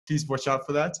please watch out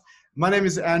for that. My name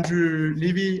is Andrew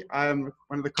Levy. I'm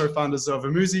one of the co-founders of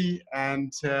Umuzi,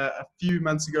 and a few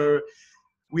months ago,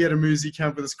 we at Umuzi came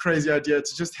up with this crazy idea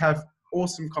to just have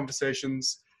awesome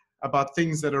conversations about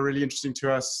things that are really interesting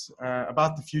to us,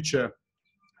 about the future.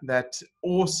 That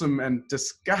awesome and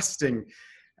disgusting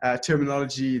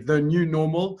terminology, the new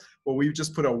normal, well, we've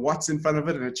just put a what's in front of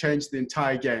it and it changed the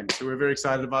entire game. So we're very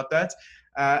excited about that.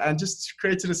 And just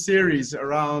created a series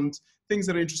around things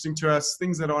that are interesting to us,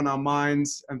 things that are on our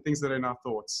minds, and things that are in our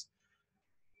thoughts.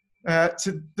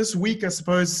 To this week, I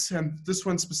suppose, and this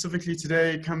one specifically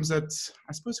today comes at,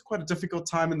 I suppose, quite a difficult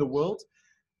time in the world.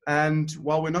 And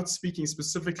while we're not speaking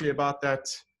specifically about that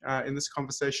in this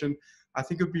conversation, I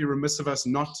think it would be remiss of us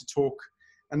not to talk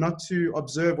and not to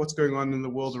observe what's going on in the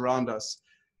world around us.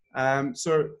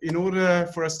 So in order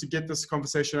for us to get this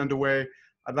conversation underway,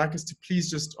 I'd like us to please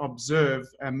just observe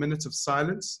a minute of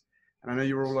silence. And I know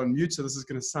you're all on mute, so this is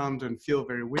going to sound and feel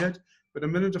very weird, but a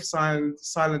minute of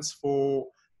silence for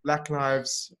Black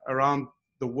lives around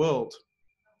the world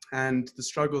and the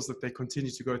struggles that they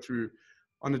continue to go through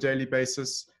on a daily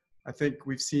basis. I think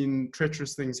we've seen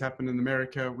treacherous things happen in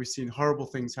America. We've seen horrible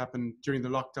things happen during the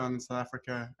lockdown in South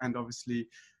Africa and obviously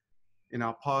in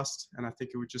our past. And I think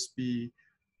it would just be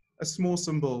a small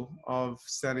symbol of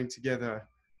standing together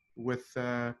with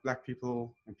Black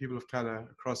people and people of color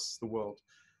across the world.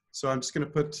 So I'm just going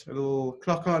to put a little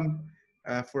clock on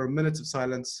for a minute of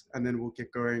silence, and then we'll get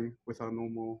going with our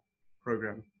normal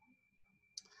program.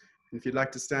 And if you'd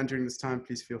like to stand during this time,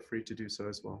 please feel free to do so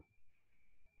as well.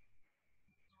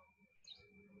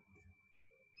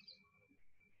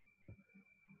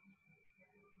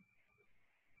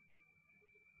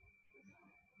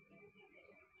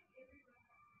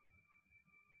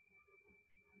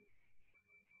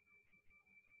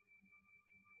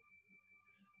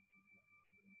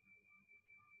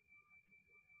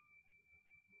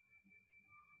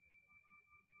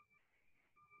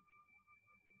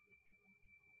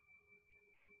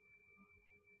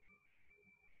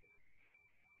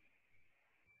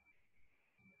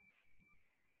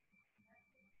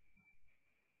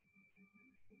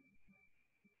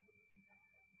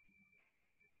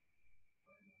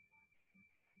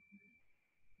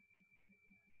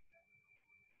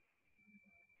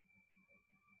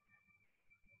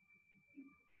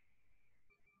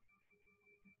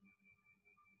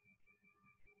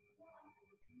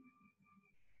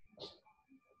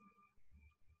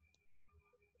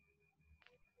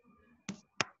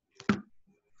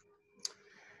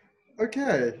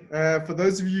 Okay, for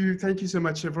those of you, thank you so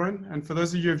much, everyone. And for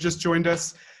those of you who have just joined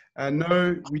us,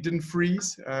 no, we didn't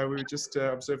freeze. We were just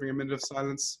observing a minute of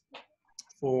silence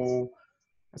for,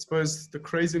 I suppose, the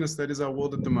craziness that is our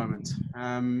world at the moment.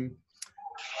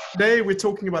 Today, we're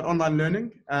talking about online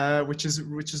learning, which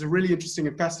is a really interesting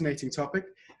and fascinating topic.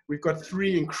 We've got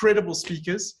three incredible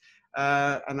speakers,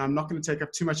 and I'm not going to take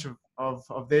up too much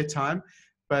of their time,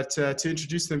 but to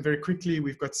introduce them very quickly,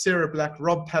 we've got Sara Black,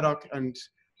 Rob Paddock, and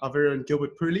our very own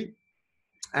Gilbert Pooley.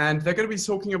 And they're going to be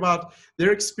talking about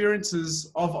their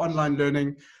experiences of online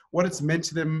learning, what it's meant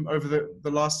to them over the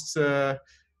last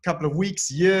couple of weeks,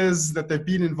 years that they've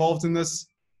been involved in this,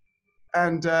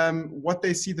 and what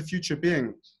they see the future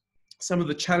being, some of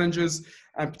the challenges,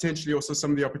 and potentially also some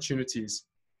of the opportunities.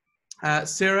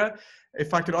 Sara,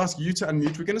 if I could ask you to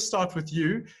unmute, we're going to start with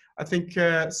you. I think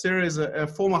Sara is a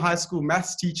former high school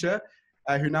maths teacher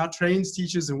who now trains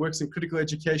teachers and works in critical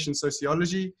education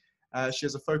sociology. She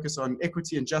has a focus on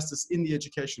equity and justice in the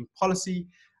education policy.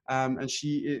 And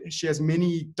she has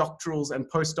many doctorals and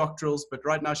postdoctorals, but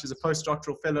right now she's a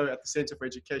postdoctoral fellow at the Center for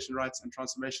Education Rights and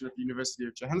Transformation at the University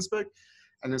of Johannesburg,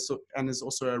 and is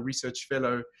also a research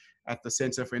fellow at the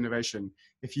Center for Innovation.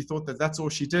 If you thought that that's all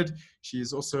she did, she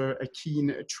is also a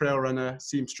keen trail runner,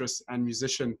 seamstress, and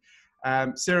musician.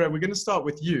 Sara, we're going to start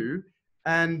with you.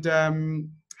 And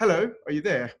hello, are you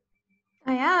there?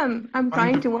 I am. I'm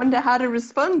trying to wonder how to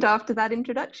respond after that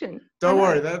introduction. Don't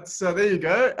worry, that's there you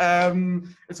go.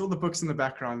 It's all the books in the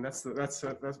background. That's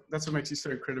what makes you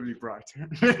so incredibly bright.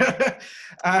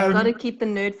 Got to keep the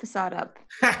nerd facade up.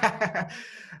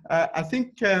 I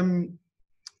think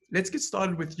let's get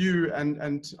started with you,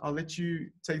 and I'll let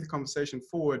you take the conversation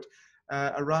forward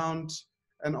around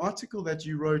an article that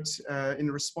you wrote in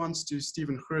response to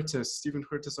Stephen Grootes. Stephen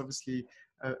Grootes, obviously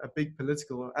a big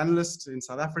political analyst in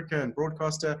South Africa and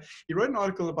broadcaster. He wrote an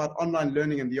article about online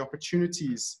learning and the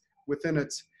opportunities within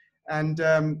it. And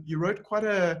you wrote quite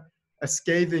a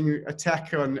scathing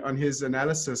attack on his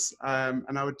analysis.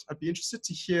 And I'd be interested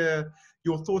to hear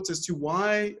your thoughts as to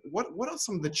what are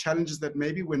some of the challenges that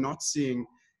maybe we're not seeing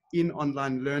in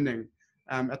online learning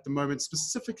at the moment,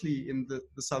 specifically in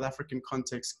the South African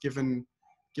context, given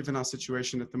given our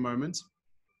situation at the moment.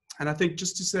 And I think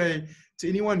just to say to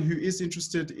anyone who is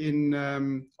interested in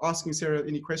asking Sara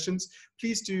any questions,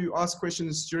 please do ask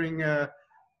questions during or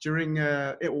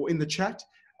in the chat.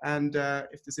 And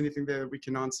if there's anything there that we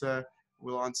can answer,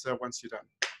 we'll answer once you're done.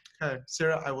 Okay,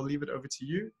 Sara, I will leave it over to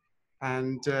you.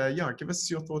 And yeah, give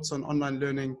us your thoughts on online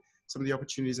learning, some of the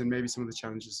opportunities and maybe some of the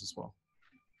challenges as well.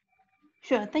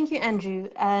 Sure. Thank you, Andrew.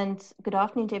 And good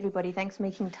afternoon to everybody. Thanks for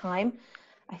making time.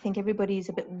 I think everybody's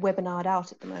a bit webinared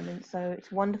out at the moment, so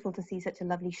it's wonderful to see such a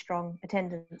lovely, strong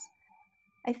attendance.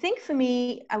 I think for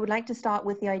me, I would like to start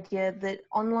with the idea that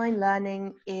online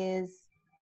learning is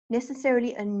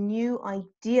necessarily a new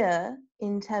idea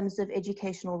in terms of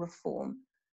educational reform.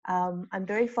 I'm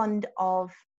very fond of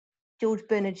George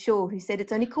Bernard Shaw, who said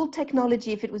it's only called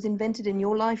technology if it was invented in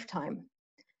your lifetime.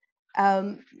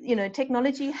 You know,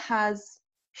 technology has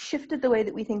shifted the way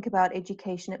that we think about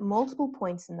education at multiple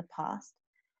points in the past.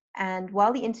 And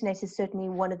while the internet is certainly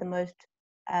one of the most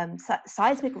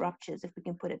seismic ruptures, if we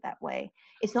can put it that way,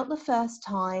 it's not the first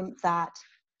time that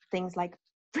things like,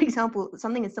 for example,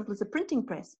 something as simple as a printing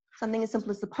press, something as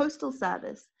simple as the postal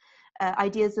service,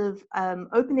 ideas of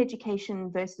open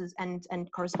education versus and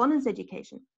correspondence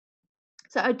education.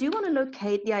 So I do want to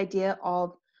locate the idea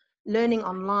of learning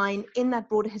online in that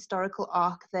broader historical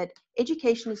arc, that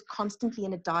education is constantly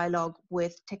in a dialogue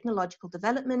with technological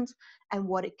development and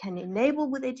what it can enable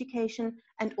with education,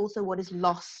 and also what is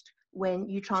lost when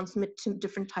you transmit to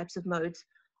different types of modes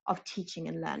of teaching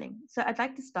and learning. So I'd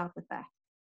like to start with that.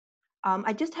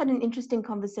 I just had an interesting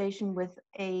conversation with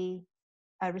a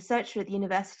researcher at the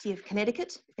University of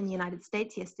Connecticut in the United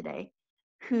States yesterday,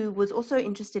 who was also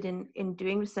interested in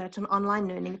doing research on online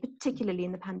learning, particularly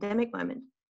in the pandemic moment.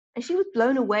 And she was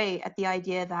blown away at the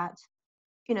idea that,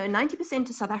 you know, 90%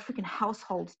 of South African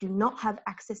households do not have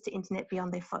access to internet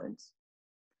beyond their phones.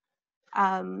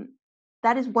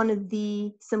 That is one of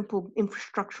the simple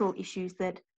infrastructural issues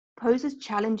that poses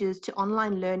challenges to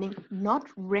online learning, not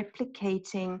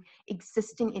replicating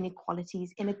existing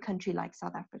inequalities in a country like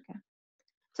South Africa.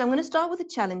 So I'm going to start with the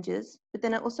challenges, but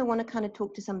then I also want to kind of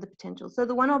talk to some of the potential. So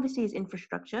the one obviously is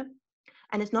infrastructure,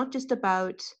 and it's not just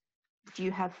about, do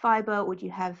you have fiber or do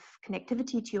you have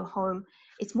connectivity to your home?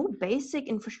 It's more basic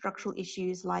infrastructural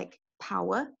issues like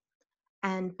power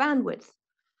and bandwidth.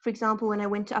 For example, when I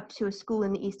went up to a school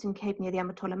in the Eastern Cape near the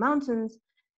Amatola Mountains,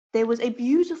 there was a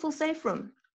beautiful safe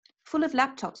room full of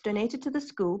laptops donated to the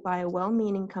school by a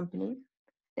well-meaning company.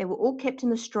 They were all kept in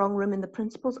the strong room in the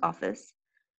principal's office,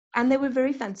 and they were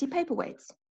very fancy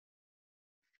paperweights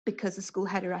because the school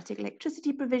had erratic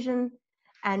electricity provision.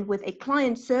 And with a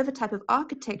client-server type of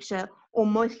architecture, or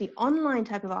mostly online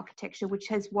type of architecture, which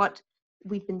has what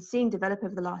we've been seeing develop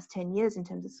over the last 10 years in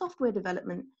terms of software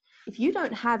development, if you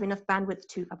don't have enough bandwidth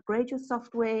to upgrade your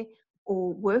software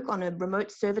or work on a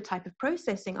remote server type of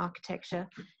processing architecture,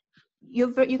 you're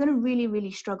going to really,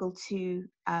 really struggle to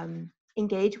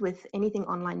engage with anything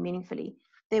online meaningfully.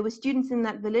 There were students in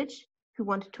that village who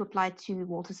wanted to apply to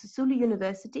Walter Sisulu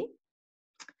University,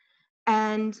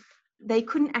 and they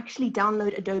couldn't actually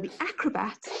download Adobe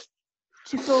Acrobat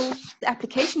to fill the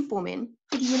application form in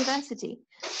for the university.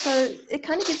 So it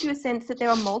kind of gives you a sense that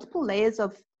there are multiple layers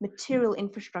of material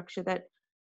infrastructure that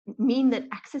mean that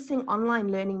accessing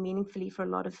online learning meaningfully for a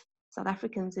lot of South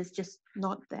Africans is just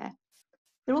not there.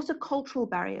 There are also cultural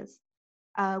barriers.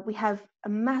 We have a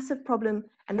massive problem,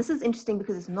 and this is interesting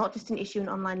because it's not just an issue in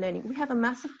online learning. We have a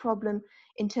massive problem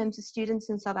in terms of students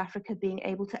in South Africa being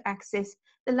able to access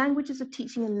the languages of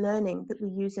teaching and learning that we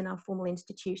use in our formal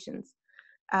institutions.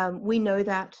 We know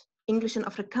that English and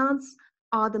Afrikaans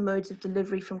are the modes of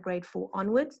delivery from grade 4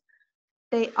 onwards.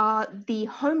 They are the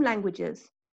home languages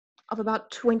of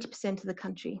about 20% of the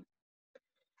country.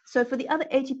 So for the other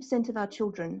 80% of our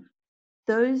children,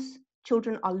 those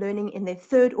children are learning in their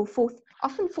third or fourth,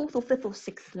 often fourth or fifth or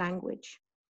sixth language.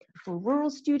 For rural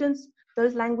students,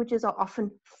 those languages are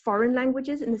often foreign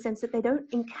languages in the sense that they don't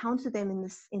encounter them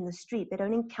in the street. They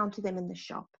don't encounter them in the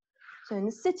shop. So in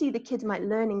the city, the kids might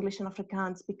learn English and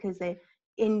Afrikaans because they're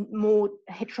in more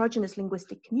heterogeneous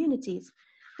linguistic communities.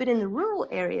 But in the rural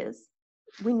areas,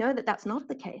 we know that that's not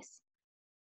the case.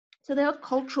 So there are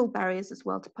cultural barriers as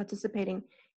well to participating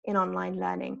in online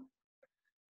learning.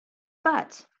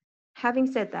 But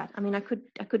having said that, I mean, I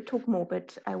could talk more,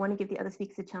 but I want to give the other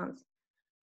speakers a chance.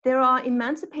 There are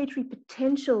emancipatory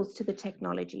potentials to the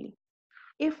technology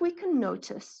if we can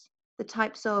notice the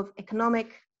types of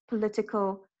economic,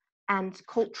 political, and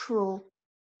cultural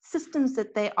systems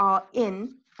that they are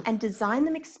in and design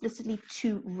them explicitly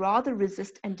to rather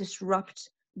resist and disrupt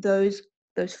those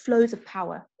flows of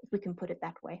power, if we can put it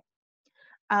that way.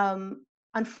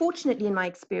 unfortunately, in my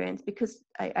experience, because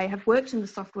I have worked in the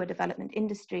software development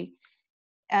industry,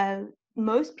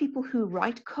 most people who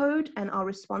write code and are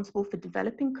responsible for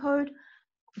developing code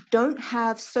don't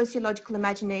have sociological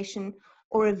imagination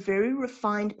or a very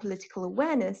refined political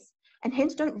awareness, and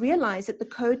hence don't realize that the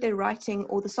code they're writing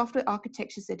or the software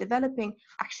architectures they're developing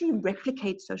actually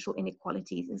replicate social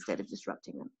inequalities instead of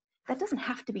disrupting them. That doesn't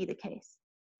have to be the case,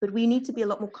 but we need to be a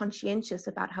lot more conscientious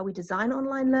about how we design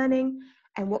online learning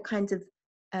and what kinds of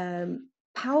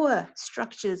power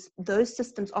structures those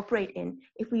systems operate in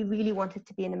if we really want it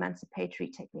to be an emancipatory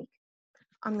technique.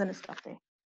 I'm going to stop there.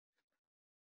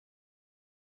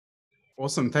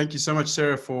 Awesome. Thank you so much,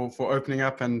 Sara, for opening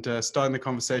up and starting the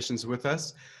conversations with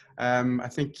us. I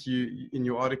think in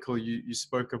your article, you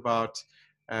spoke about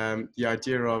the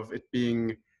idea of it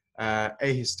being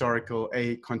ahistorical,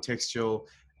 acontextual,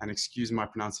 and excuse my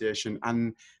pronunciation,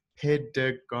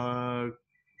 unpedagogical.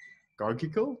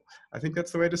 I think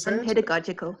that's the way to say it.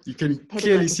 Unpedagogical. You can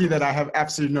clearly see that I have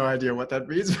absolutely no idea what that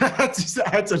means. I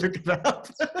had to look it up.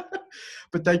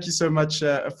 But thank you so much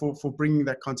for bringing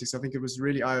that context. I think it was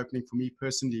really eye-opening for me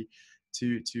personally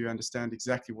to understand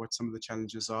exactly what some of the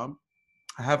challenges are.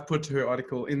 I have put her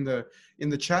article in the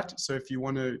chat, so if you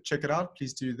want to check it out,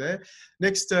 please do there.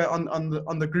 Next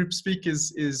on the group speak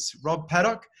is Rob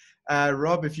Paddock.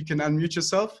 Rob, if you can unmute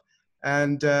yourself.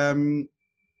 And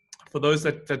for those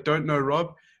that don't know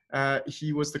Rob,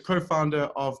 he was the co-founder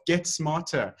of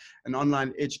GetSmarter, an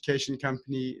online education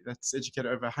company that's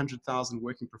educated over 100,000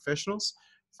 working professionals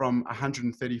from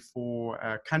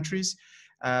 134 countries.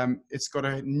 It's got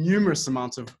a numerous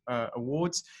amount of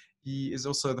awards. He is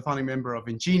also the founding member of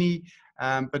Injini,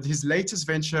 but his latest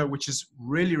venture, which is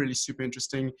really, really super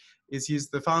interesting, is he's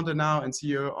the founder now and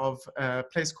CEO of a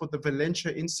place called the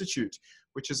Valenture Institute,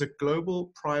 which is a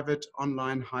global private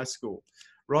online high school.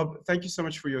 Rob, thank you so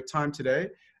much for your time today.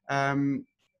 I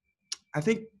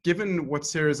think given what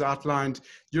Sara's outlined,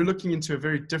 you're looking into a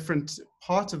very different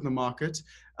part of the market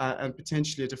and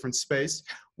potentially a different space.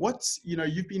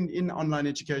 You've been in online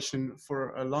education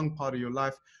for a long part of your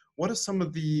life. What are some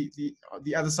of the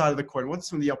other side of the coin? What are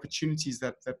some of the opportunities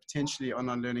that potentially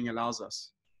online learning allows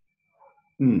us?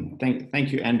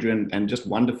 Thank you, Andrew, and just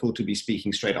wonderful to be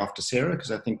speaking straight after Sara,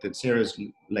 because I think that Sara's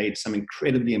laid some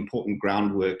incredibly important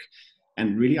groundwork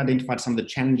and really identified some of the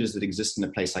challenges that exist in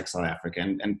a place like South Africa.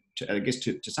 And I guess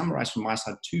to summarize from my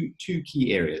side, two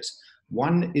key areas.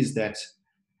 One is that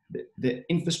the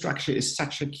infrastructure is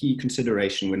such a key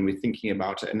consideration when we're thinking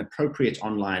about an appropriate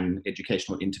online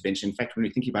educational intervention. In fact, when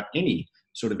we're thinking about any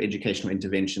sort of educational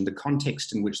intervention, the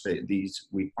context in which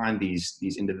we find these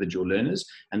individual learners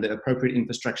and the appropriate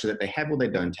infrastructure that they have or they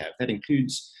don't have. That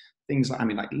includes things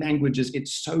like languages.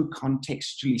 It's so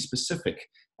contextually specific.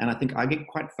 And I think I get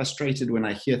quite frustrated when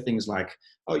I hear things like,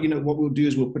 oh, what we'll do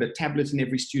is we'll put a tablet in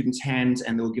every student's hands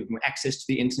and they'll give them access to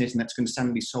the internet and that's going to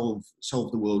suddenly solve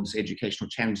the world's educational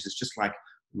challenges. It's just like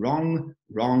wrong.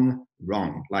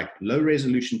 Like low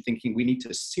resolution thinking. We need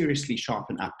to seriously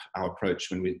sharpen up our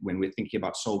approach when we're thinking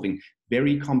about solving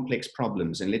very complex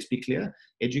problems. And let's be clear,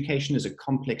 education is a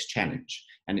complex challenge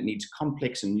and it needs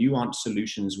complex and nuanced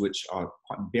solutions which are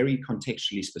very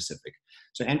contextually specific.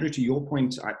 So Andrew, to your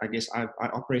point, I guess I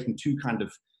operate in two kind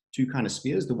of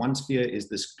spheres. The one sphere is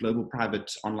this global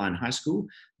private online high school.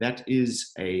 That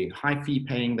is a high fee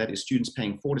paying, that is students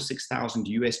paying $4,000 to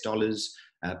 $6,000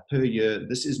 per year.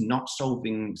 This is not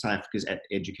solving South Africa's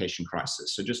education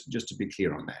crisis. So just to be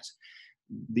clear on that.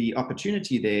 The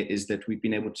opportunity there is that we've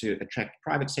been able to attract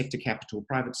private sector capital,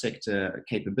 private sector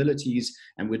capabilities,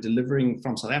 and we're delivering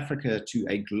from South Africa to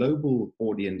a global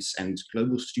audience and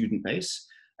global student base,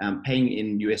 paying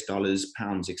in US dollars,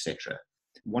 pounds, etc.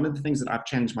 One of the things that I've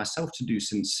challenged myself to do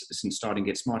since starting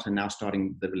GetSmarter and now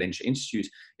starting the Valenture Institute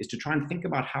is to try and think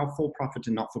about how for-profit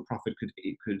and not-for-profit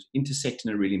could intersect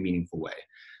in a really meaningful way.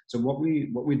 So what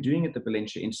we're doing at the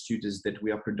Valenture Institute is that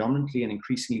we are predominantly and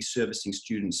increasingly servicing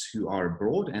students who are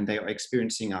abroad and they are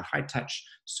experiencing a high-touch,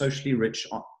 socially rich,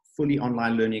 fully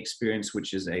online learning experience,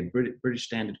 which is a British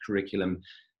standard curriculum.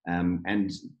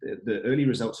 And the early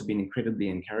results have been incredibly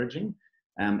encouraging.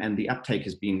 And the uptake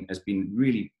has been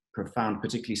really profound,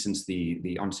 particularly since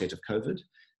the onset of COVID.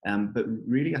 But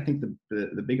really, I think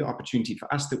the bigger opportunity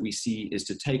for us that we see is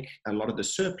to take a lot of the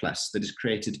surplus that is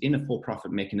created in a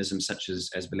for-profit mechanism such as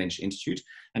Valenture Institute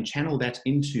and channel that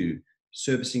into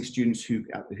servicing students who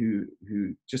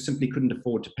just simply couldn't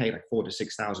afford to pay like $4,000 to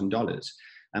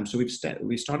 $6,000. So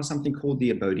we've started something called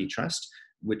the iBhodi Trust,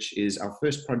 which is our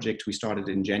first project we started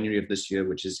in January of this year,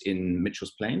 which is in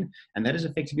Mitchell's Plain. And that is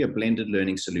effectively a blended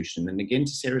learning solution. And again,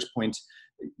 to Sara's point,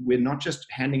 we're not just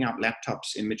handing out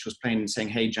laptops in Mitchell's Plain and saying,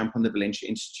 hey, jump on the Valenture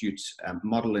Institute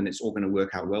model and it's all going to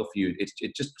work out well for you.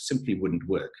 It just simply wouldn't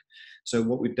work. So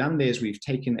what we've done there is we've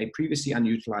taken a previously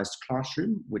unutilized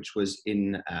classroom, which was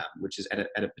which is at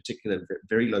a particular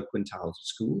very low quintile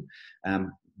school,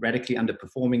 radically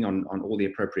underperforming on all the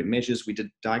appropriate measures. We did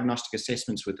diagnostic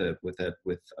assessments with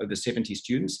over 70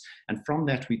 students, and from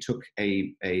that we took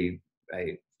a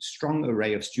strong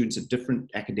array of students at different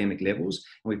academic levels,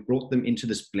 and we've brought them into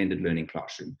this blended learning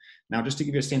classroom. Now, just to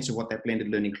give you a sense of what that blended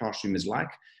learning classroom is like,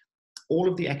 all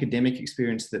of the academic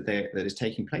experience that is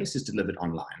taking place is delivered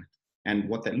online. And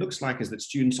what that looks like is that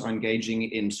students are engaging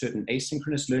in certain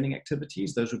asynchronous learning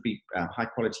activities. Those would be high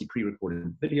quality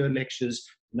pre-recorded video lectures,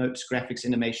 notes, graphics,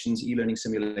 animations, e-learning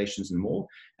simulations, and more.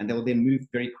 And they'll then move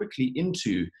very quickly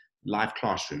into live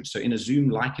classrooms. So in a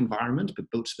Zoom-like environment, but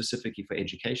built specifically for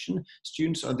education,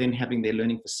 students are then having their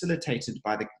learning facilitated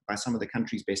by some of the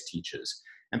country's best teachers.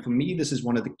 And for me, this is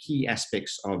one of the key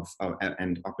aspects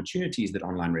and opportunities that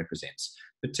online represents,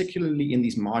 particularly in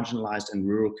these marginalized and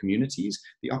rural communities.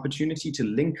 The opportunity to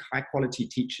link high quality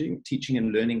teaching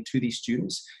and learning to these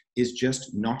students is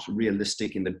just not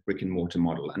realistic in the brick and mortar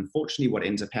model. Unfortunately, what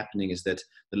ends up happening is that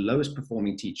the lowest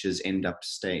performing teachers end up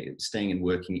staying and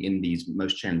working in these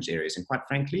most challenged areas. And quite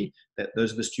frankly,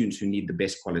 those are the students who need the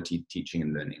best quality teaching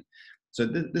and learning. So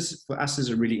this for us is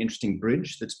a really interesting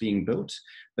bridge that's being built,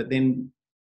 but then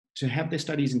to have their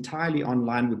studies entirely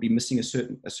online would be missing a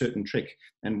certain trick.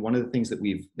 And one of the things that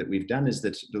we've done is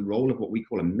that the role of what we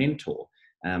call a mentor,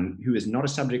 who is not a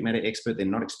subject matter expert, they're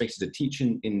not expected to teach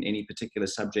in any particular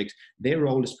subject. Their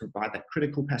role is to provide that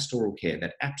critical pastoral care,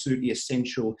 that absolutely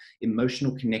essential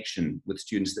emotional connection with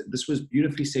students. This was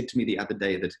beautifully said to me the other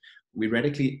day, that we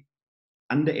radically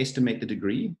underestimate the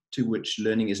degree to which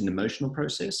learning is an emotional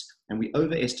process, and we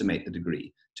overestimate the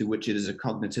degree to which it is a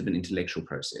cognitive and intellectual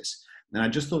process. And I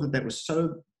just thought that was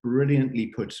so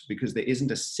brilliantly put, because there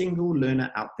isn't a single learner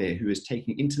out there who is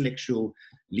taking intellectual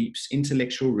leaps,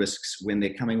 intellectual risks when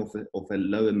they're coming off a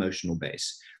low emotional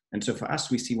base. And so for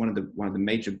us, we see one of the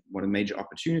major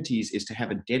opportunities is to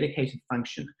have a dedicated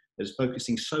function that is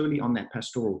focusing solely on that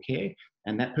pastoral care.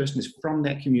 And that person is from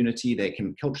that community. They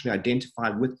can culturally identify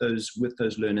with those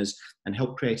learners and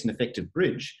help create an effective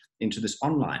bridge into this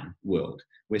online world,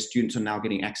 where students are now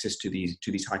getting access to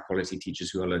these high quality teachers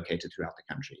who are located throughout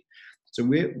the country. So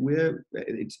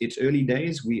it's early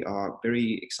days. We are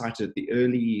very excited at the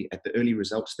early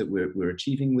results that we're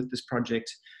achieving with this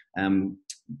project.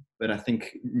 But I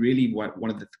think really one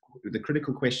of the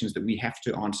critical questions that we have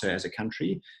to answer as a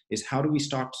country is, how do we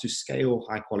start to scale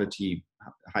high quality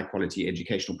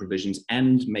educational provisions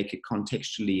and make it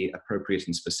contextually appropriate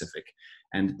and specific?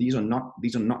 And these are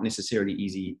not necessarily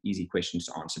easy questions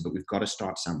to answer, but we've got to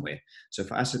start somewhere. So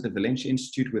for us at the Valenture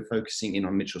Institute, we're focusing in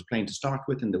on Mitchell's Plain to start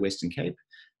with in the Western Cape.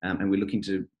 And we're looking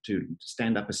to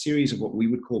stand up a series of what we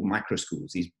would call micro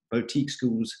schools, these boutique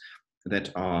schools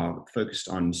that are focused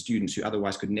on students who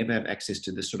otherwise could never have access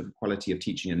to this sort of quality of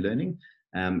teaching and learning,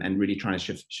 and really trying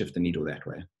to shift the needle that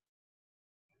way.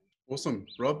 Awesome.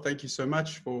 Rob, thank you so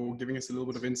much for giving us a little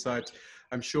bit of insight.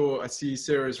 I'm sure I see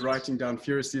Sara is writing down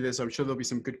furiously there, so I'm sure there'll be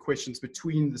some good questions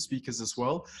between the speakers as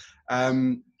well.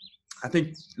 I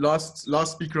think last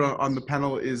speaker on the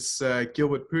panel is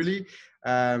Gilbert Pooley,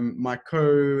 my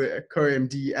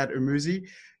co-MD at Umuzi.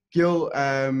 Gil,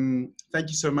 thank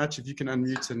you so much. If you can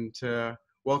unmute, and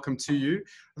welcome to you.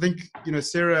 I think,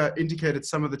 Sara indicated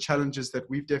some of the challenges that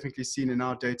we've definitely seen in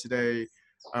our day-to-day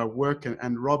work,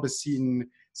 and Rob has seen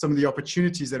some of the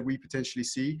opportunities that we potentially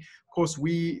see. Of course,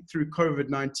 we, through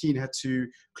COVID-19, had to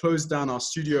close down our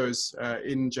studios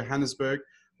in Johannesburg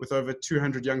with over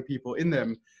 200 young people in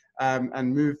them,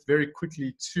 and move very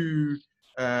quickly to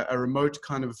a remote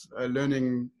kind of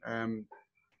learning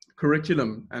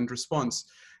curriculum and response.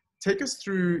 Take us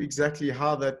through exactly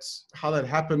how that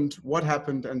happened, what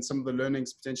happened, and some of the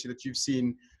learnings potentially that you've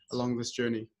seen along this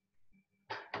journey.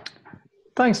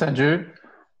 Thanks, Andrew.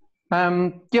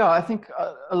 Yeah, I think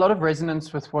a lot of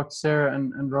resonance with what Sara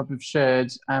and Rob have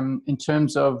shared, in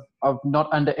terms of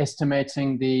not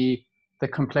underestimating the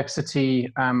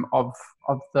complexity of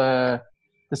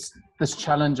this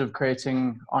challenge of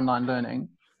creating online learning,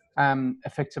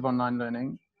 effective online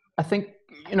learning. I think,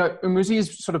 Umuzi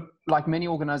is sort of, like many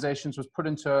organizations, was put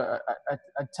into a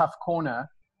tough corner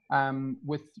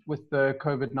with the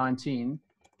COVID-19.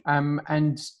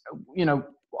 And,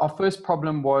 our first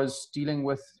problem was dealing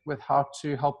with how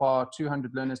to help our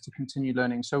 200 learners to continue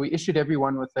learning. So we issued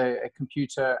everyone with a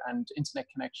computer and internet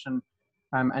connection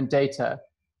and data.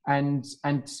 And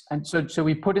so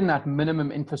we put in that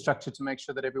minimum infrastructure to make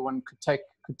sure that everyone could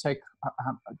take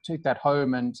that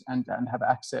home and have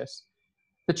access.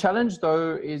 The challenge,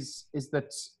 though, is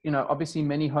that, obviously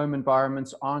many home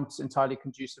environments aren't entirely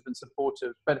conducive and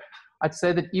supportive. But I'd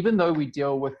say that even though we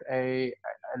deal with a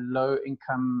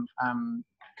low-income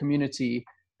community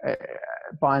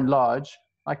by and large,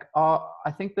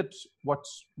 I think that what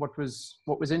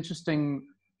was interesting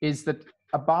is that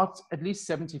about at least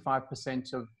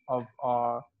 75% of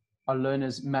our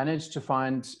learners managed to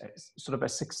find sort of a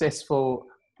successful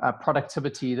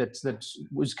productivity that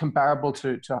was comparable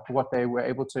to what they were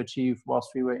able to achieve whilst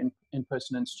we were in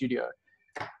person in studio.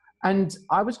 And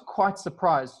I was quite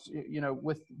surprised,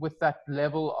 with that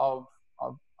level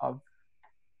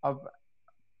of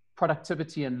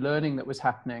productivity and learning that was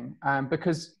happening,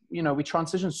 because we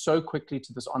transitioned so quickly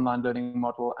to this online learning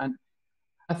model. And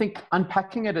I think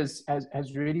unpacking it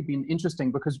has really been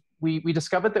interesting, because we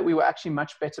discovered that we were actually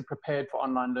much better prepared for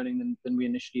online learning than we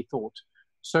initially thought.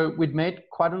 So we'd made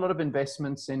quite a lot of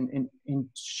investments in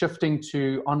shifting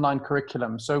to online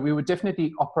curriculum. So we were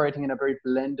definitely operating in a very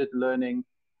blended learning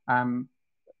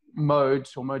mode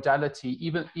or modality,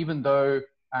 even though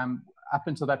up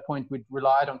until that point we'd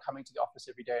relied on coming to the office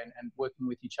every day and working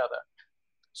with each other.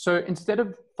 So instead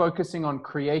of focusing on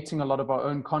creating a lot of our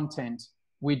own content,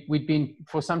 we'd been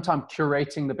for some time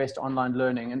curating the best online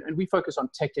learning, and we focus on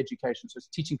tech education. So it's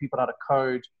teaching people how to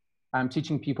code,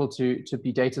 teaching people to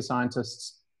be data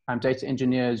scientists, data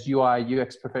engineers, UI,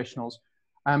 UX professionals.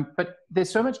 But there's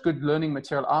so much good learning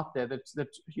material out there that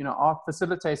our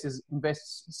facilitators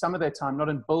invest some of their time not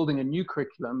in building a new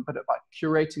curriculum, but by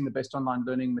curating the best online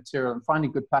learning material and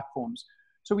finding good platforms.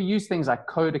 So we use things like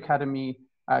Code Academy,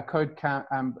 Code Camp,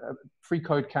 Free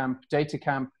Code Camp, Data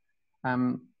Camp,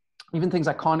 even things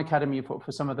like Khan Academy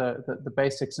for some of the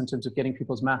basics in terms of getting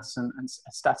people's maths and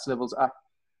stats levels up.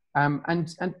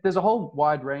 And there's a whole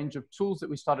wide range of tools that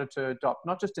we started to adopt,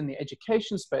 not just in the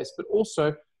education space, but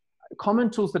also common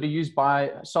tools that are used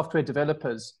by software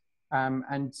developers.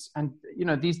 These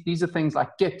are things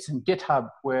like Git and GitHub,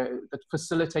 that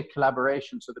facilitate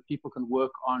collaboration so that people can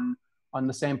work on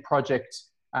the same project,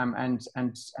 and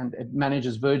it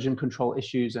manages version control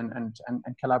issues and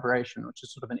collaboration, which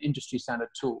is sort of an industry standard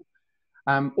tool.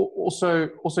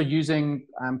 Also using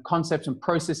concepts and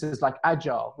processes like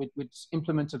Agile, which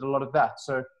implemented a lot of that.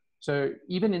 So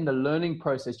even in the learning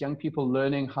process, young people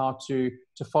learning how to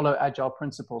follow Agile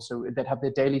principles. So they'd have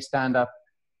their daily stand-up,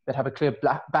 they'd have a clear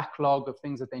backlog of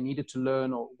things that they needed to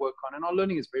learn or work on. And our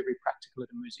learning is very, very practical at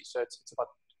Umuzi. So it's about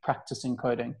practicing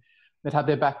coding. They'd have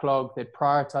their backlog, they'd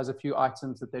prioritize a few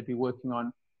items that they'd be working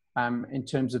on in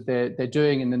terms of their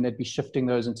doing, and then they'd be shifting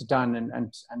those into done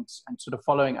and sort of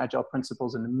following Agile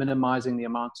principles and minimizing the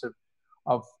amount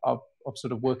of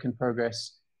sort of work in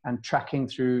progress, and tracking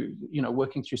through,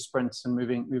 working through sprints and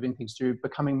moving things through,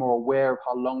 becoming more aware of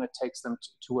how long it takes them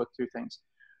to work through things.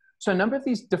 So a number of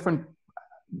these different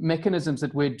mechanisms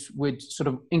that we'd sort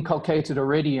of inculcated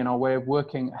already in our way of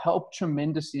working helped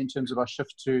tremendously in terms of our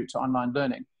shift to online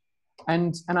learning.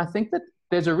 And I think that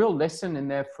there's a real lesson in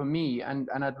there for me, and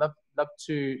I'd love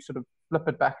to sort of flip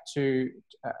it back to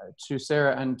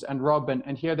Sara and Rob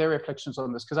and hear their reflections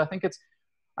on this, because I think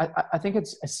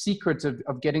it's a secret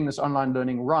of getting this online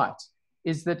learning right,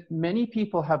 is that many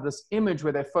people have this image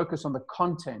where they focus on the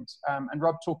content. And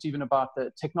Rob talked even about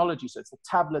the technology. So it's the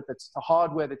tablet, that's the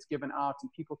hardware that's given out, and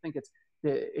people think it's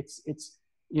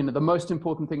the most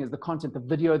important thing is the content, the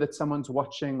video that someone's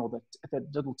watching, or the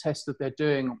little test that they're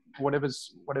doing, whatever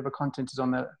content is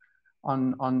on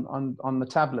the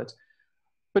tablet.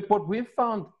 But what we've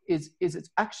found is it's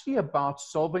actually about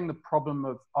solving the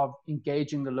problem of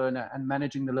engaging the learner and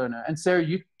managing the learner. And Sara,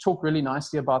 you talk really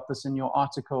nicely about this in your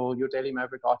article, your Daily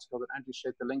Maverick article that Andrew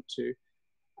shared the link to.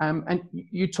 And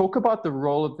you talk about the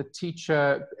role of the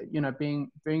teacher, being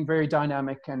very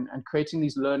dynamic and creating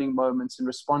these learning moments and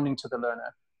responding to the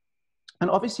learner. And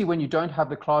obviously, when you don't have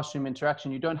the classroom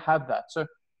interaction, you don't have that. So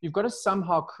you've got to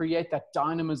somehow create that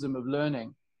dynamism of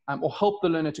learning, or help the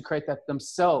learner to create that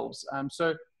themselves.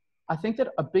 So I think that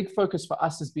a big focus for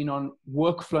us has been on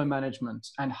workflow management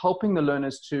and helping the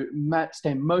learners to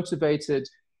stay motivated.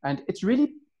 And it's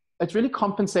really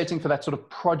compensating for that sort of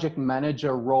project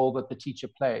manager role that the teacher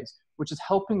plays, which is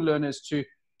helping learners to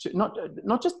not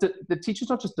just the teacher's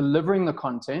not just delivering the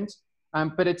content,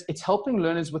 but it's helping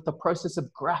learners with the process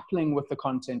of grappling with the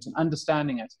content and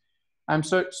understanding it.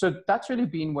 So that's really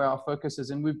been where our focus is,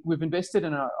 and we've invested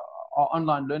in our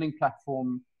online learning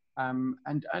platform,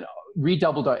 and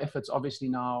redoubled our efforts, obviously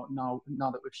now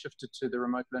that we've shifted to the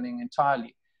remote learning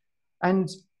entirely. And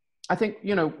I think,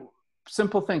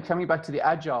 simple thing, coming back to the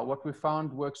Agile, what we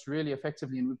found works really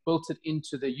effectively, and we've built it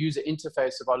into the user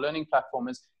interface of our learning platform,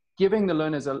 is giving the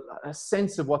learners a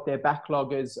sense of what their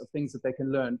backlog is of things that they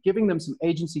can learn, giving them some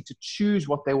agency to choose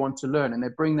what they want to learn, and they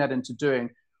bring that into doing.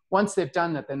 Once they've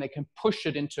done that, then they can push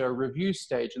it into a review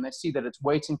stage, and they see that it's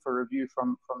waiting for review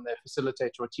from their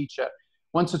facilitator or teacher.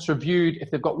 Once it's reviewed,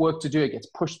 if they've got work to do, it gets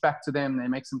pushed back to them, they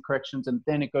make some corrections, and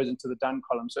then it goes into the done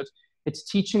column. So it's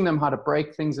teaching them how to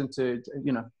break things into,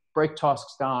 break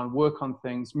tasks down, work on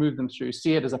things, move them through,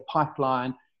 see it as a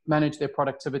pipeline, manage their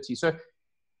productivity. So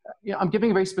I'm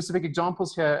giving very specific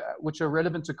examples here which are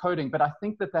relevant to coding, but I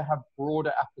think that they have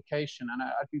broader application, and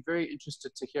I'd be very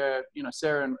interested to hear,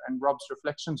 Sara and Rob's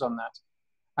reflections on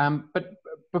that. But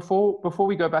before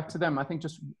we go back to them, I think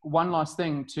just one last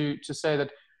thing to say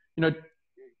that,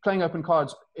 playing open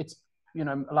cards, it's,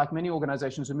 like many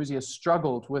organizations, Umuzi has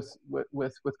struggled with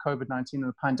COVID-19 and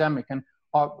the pandemic, and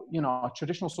our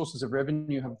traditional sources of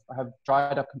revenue have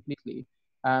dried up completely.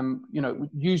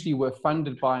 Usually we're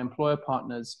funded by employer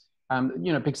partners,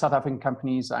 big South African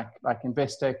companies like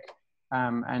Investec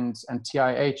and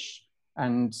TIH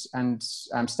and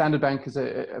Standard Bank is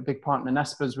a big partner,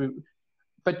 Naspers.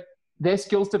 But their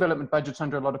skills development budget's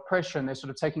under a lot of pressure, and they're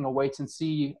sort of taking a wait and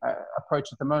see approach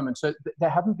at the moment. So they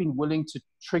haven't been willing to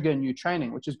trigger new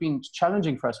training, which has been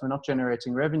challenging for us. We're not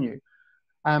generating revenue.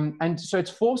 And so it's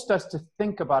forced us to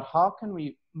think about how can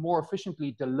we more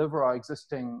efficiently deliver our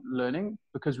existing learning,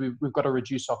 because we've got to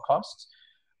reduce our costs.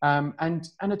 And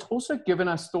it's also given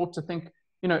us thought to think,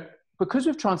 because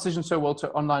we've transitioned so well to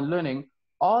online learning,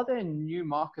 are there new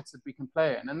markets that we can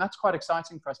play in? And that's quite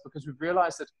exciting for us, because we've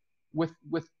realized that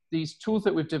with these tools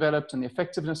that we've developed and the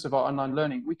effectiveness of our online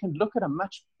learning, we can look at a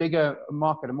much bigger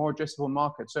market, a more addressable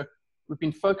market. So we've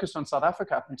been focused on South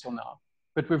Africa up until now,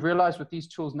 but we've realized with these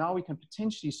tools now we can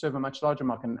potentially serve a much larger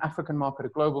market, an African market, a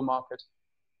global market.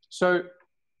 So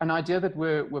an idea that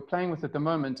we're playing with at the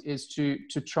moment is to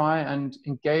try and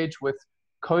engage with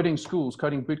coding schools,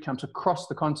 coding boot camps across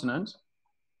the continent,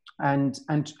 and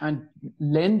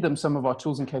lend them some of our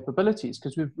tools and capabilities,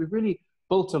 because we've really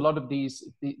built a lot of these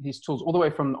tools all the way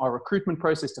from our recruitment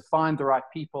process to find the right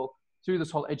people through this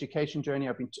whole education journey.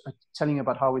 I've been telling you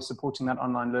about how we're supporting that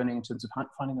online learning in terms of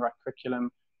finding the right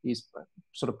curriculum, these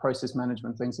sort of process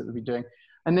management things that we'll be doing.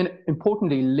 And then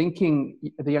importantly, linking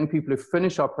the young people who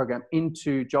finish our program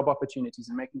into job opportunities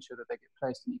and making sure that they get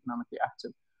placed and economically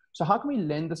active. So how can we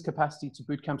lend this capacity to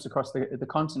boot camps across the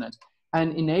continent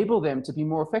and enable them to be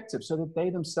more effective so that they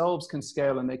themselves can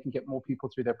scale and they can get more people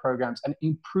through their programs and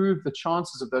improve the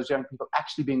chances of those young people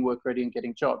actually being work ready and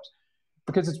getting jobs?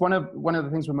 Because it's one of the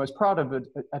things we're most proud of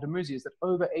at Umuzi is that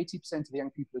over 80% of the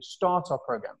young people who start our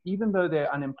program, even though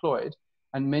they're unemployed,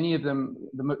 and many of them,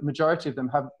 the majority of them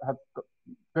have got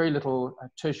very little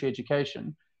tertiary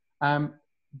education,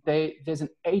 there's an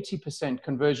 80%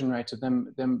 conversion rate of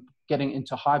them getting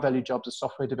into high-value jobs as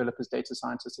software developers, data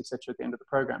scientists, etc. at the end of the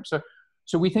program.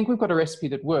 So we think we've got a recipe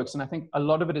that works, and I think a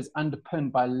lot of it is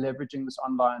underpinned by leveraging this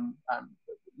online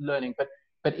learning,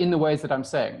 but in the ways that I'm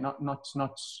saying, not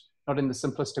in the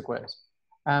simplistic ways.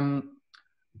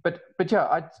 But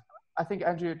yeah, I think,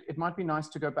 Andrew, it might be nice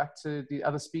to go back to the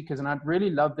other speakers, and I'd really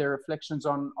love their reflections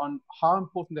on how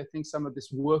important they think some of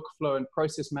this workflow and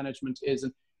process management is,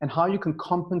 and how you can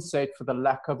compensate for the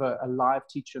lack of a live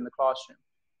teacher in the classroom.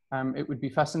 It would be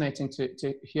fascinating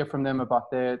to hear from them about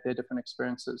their different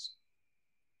experiences.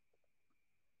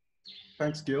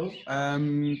 Thanks, Gil.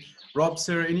 Rob,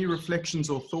 Sara, any reflections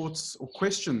or thoughts or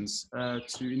questions to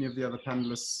any of the other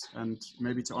panelists, and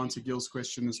maybe to answer Gil's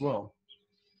question as well?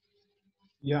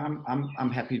 Yeah,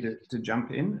 I'm happy to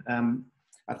jump in.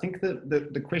 I think that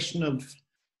the question of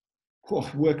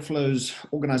workflows,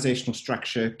 organizational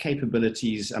structure,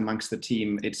 capabilities amongst the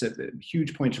team, it's a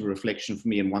huge point of reflection for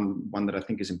me, and one that I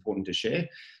think is important to share.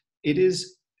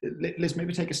 Let's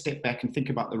maybe take a step back and think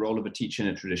about the role of a teacher in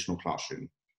a traditional classroom.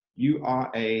 You are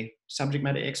a subject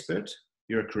matter expert,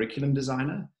 you're a curriculum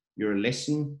designer, you're a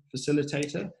lesson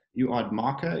facilitator, you are a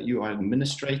marker, you are an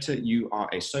administrator, you are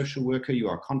a social worker, you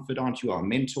are a confidant, you are a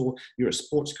mentor, you're a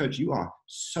sports coach. You are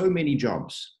so many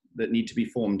jobs that need to be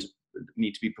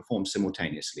performed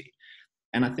simultaneously.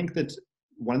 And I think that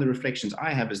one of the reflections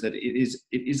I have is that it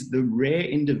is the rare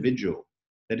individual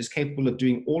that is capable of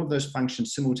doing all of those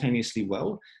functions simultaneously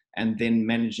well, and then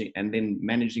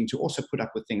managing to also put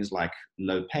up with things like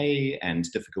low pay and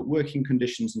difficult working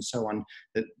conditions and so on.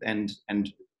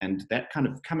 And that kind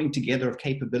of coming together of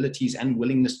capabilities and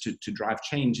willingness to drive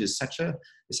change is such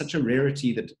a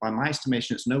rarity that, by my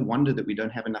estimation, it's no wonder that we don't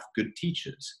have enough good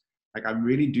teachers. Like, I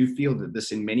really do feel that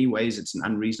this, in many ways, it's an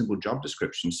unreasonable job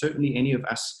description. Certainly any of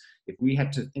us, if we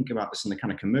had to think about this in the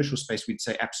kind of commercial space, we'd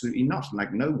say absolutely not.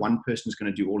 Like, no one person is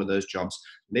going to do all of those jobs.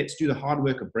 Let's do the hard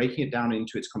work of breaking it down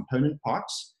into its component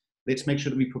parts Let's make sure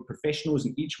that we put professionals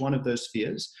in each one of those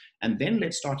spheres. And then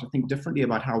let's start to think differently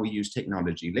about how we use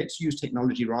technology. Let's use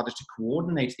technology rather to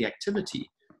coordinate the activity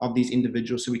of these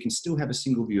individuals so we can still have a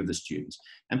single view of the students.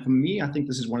 And for me, I think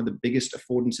this is one of the biggest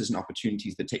affordances and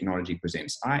opportunities that technology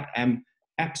presents. I am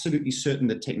absolutely certain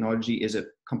that technology is a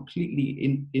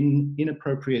completely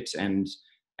inappropriate and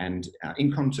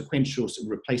inconsequential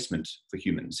replacement for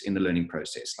humans in the learning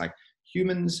process. Like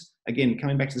humans, again,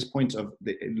 coming back to this point of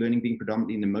the learning being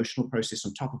predominantly an emotional process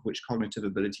on top of which cognitive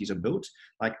abilities are built,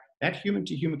 like that human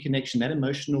to human connection, that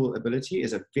emotional ability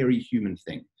is a very human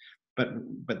thing.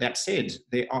 But that said,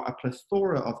 there are a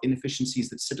plethora of inefficiencies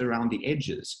that sit around the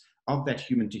edges of that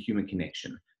human to human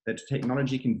connection that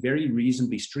technology can very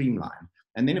reasonably streamline.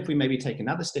 And then if we maybe take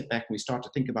another step back and we start to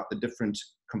think about the different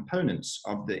components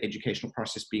of the educational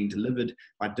process being delivered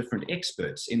by different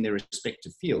experts in their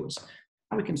respective fields,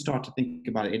 now we can start to think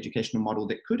about an educational model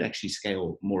that could actually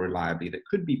scale more reliably, that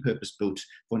could be purpose-built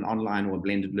for an online or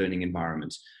blended learning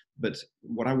environment. But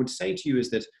what I would say to you is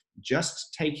that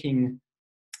just taking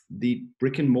the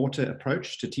brick and mortar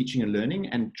approach to teaching and learning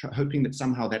and hoping that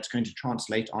somehow that's going to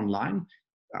translate online,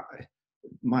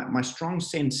 my strong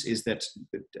sense is that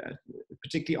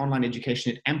particularly online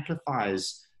education, it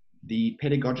amplifies the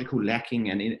pedagogical lacking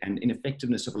and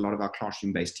ineffectiveness of a lot of our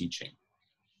classroom-based teaching.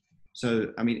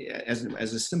 So, I mean, as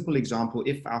a simple example,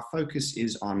 if our focus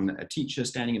is on a teacher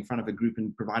standing in front of a group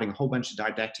and providing a whole bunch of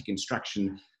didactic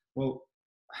instruction, well,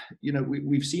 you know,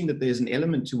 we've seen that there's an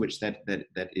element to which that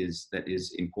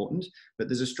is important, but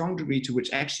there's a strong degree to which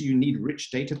actually you need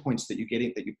rich data points that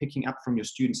you're picking up from your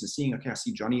students and seeing, okay, I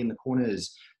see Johnny in the corner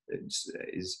is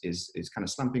kind of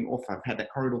slumping off. I've had that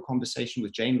corridor conversation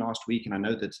with Jane last week, and I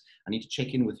know that I need to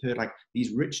check in with her. Like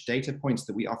these rich data points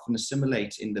that we often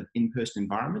assimilate in the in-person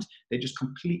environment, they're just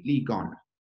completely gone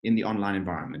in the online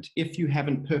environment. If you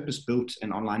haven't purpose-built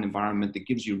an online environment that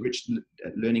gives you rich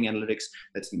learning analytics,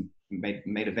 that's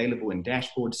made available in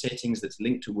dashboard settings, that's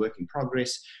linked to work in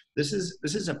progress, this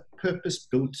is a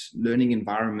purpose-built learning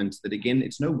environment that, again,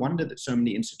 it's no wonder that so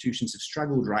many institutions have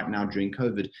struggled right now during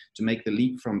COVID to make the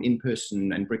leap from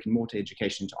in-person and brick and mortar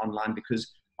education to online,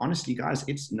 because honestly, guys,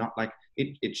 it's not like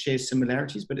it shares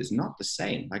similarities, but it's not the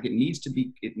same. Like it needs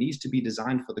to be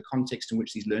designed for the context in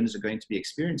which these learners are going to be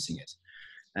experiencing it.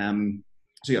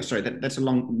 So yeah, sorry, that's a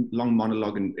long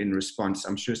monologue in response.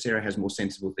 I'm sure Sara has more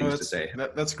sensible things to say.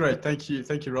 That's great. Thank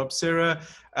you, Rob. Sara,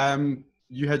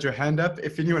 you had your hand up.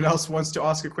 If anyone else wants to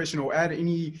ask a question or add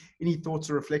any thoughts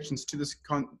or reflections to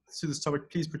this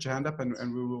topic, please put your hand up,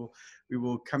 and we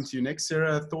will come to you next.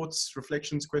 Sara, thoughts,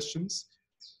 reflections, questions?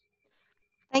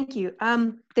 Thank you.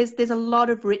 There's a lot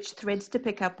of rich threads to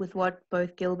pick up with what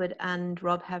both Gilbert and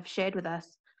Rob have shared with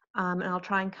us, and I'll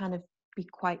try and kind of be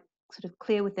quite sort of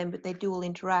clear with them, but they do all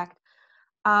interact.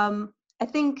 I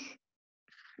think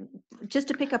just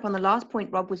to pick up on the last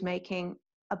point Rob was making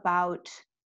about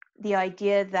the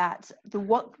idea that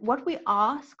what we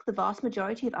ask the vast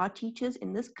majority of our teachers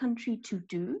in this country to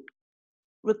do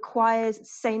requires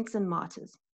saints and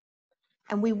martyrs.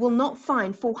 And we will not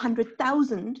find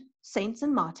 400,000 saints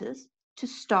and martyrs to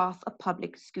staff a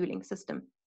public schooling system.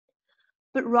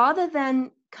 But rather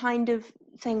than kind of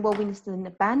saying, well, we need to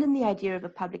abandon the idea of a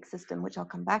public system, which I'll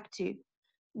come back to,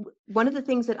 one of the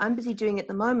things that I'm busy doing at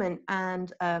the moment,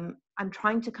 and I'm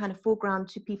trying to kind of foreground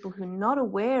to people who are not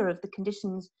aware of the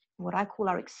conditions in what I call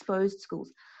our exposed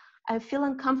schools. I feel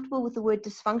uncomfortable with the word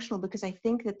dysfunctional because I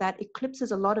think that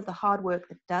eclipses a lot of the hard work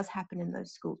that does happen in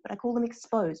those schools, but I call them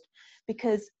exposed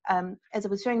because as I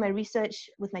was showing my research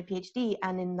with my PhD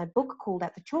and in my book called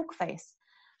At the Chalk Face,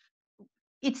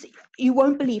 you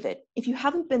won't believe it. If you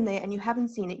haven't been there and you haven't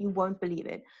seen it, you won't believe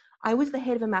it. I was the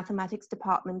head of a mathematics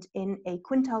department in a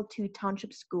Quintile 2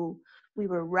 township school. We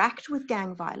were racked with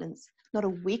gang violence. Not a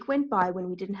week went by when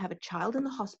we didn't have a child in the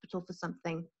hospital for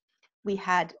something. We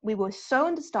were so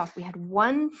understaffed. We had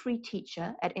one free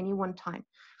teacher at any one time.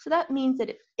 So that means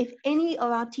that if any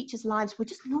of our teachers' lives were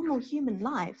just normal human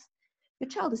lives, your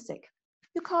child is sick,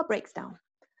 your car breaks down,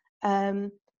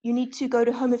 you need to go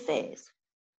to home affairs.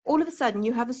 All of a sudden,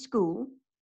 you have a school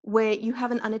where you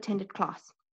have an unattended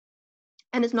class.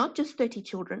 And it's not just 30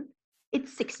 children,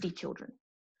 it's 60 children.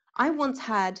 I once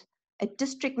had a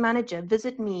district manager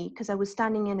visit me because I was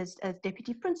standing in as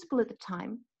deputy principal at the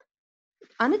time,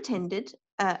 unattended,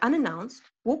 unannounced,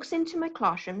 walks into my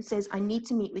classroom, says, I need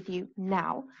to meet with you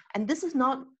now. And this is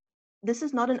not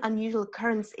an unusual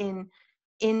occurrence in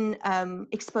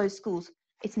exposed schools.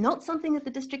 It's not something that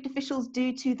the district officials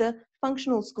do to the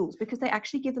functional schools because they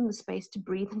actually give them the space to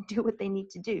breathe and do what they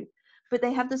need to do. But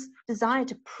they have this desire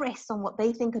to press on what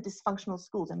they think are dysfunctional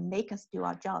schools and make us do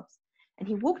our jobs. And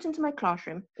he walked into my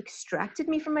classroom, extracted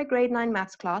me from my grade 9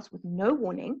 maths class with no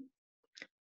warning,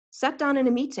 sat down in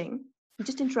a meeting. He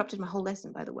just interrupted my whole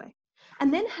lesson, by the way,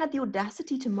 and then had the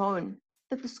audacity to moan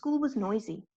that the school was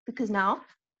noisy because now,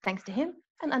 thanks to him,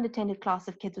 an unattended class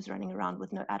of kids was running around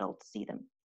with no adult to see them.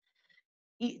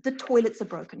 The toilets are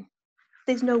broken.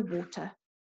 There's no water.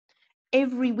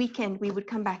 Every weekend we would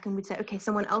come back and we'd say, okay,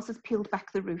 someone else has peeled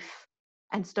back the roof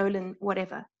and stolen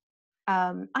whatever.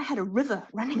 I had a river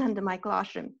running under my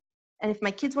classroom. And if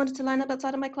my kids wanted to line up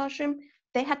outside of my classroom,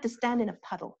 they had to stand in a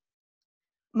puddle.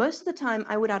 Most of the time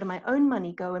I would, out of my own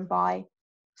money, go and buy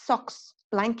socks,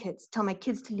 blankets, tell my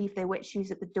kids to leave their wet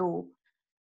shoes at the door.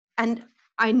 And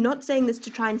I'm not saying this to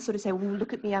try and sort of say, well,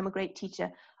 look at me, I'm a great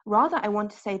teacher. Rather, I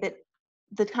want to say that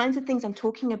the kinds of things I'm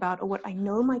talking about are what I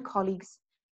know my colleagues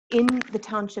in the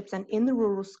townships and in the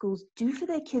rural schools do for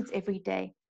their kids every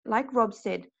day. Like Rob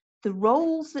said, the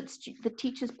roles that the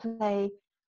teachers play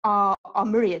are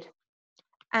myriad.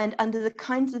 And under the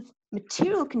kinds of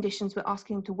material conditions we're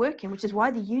asking them to work in, which is why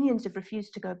the unions have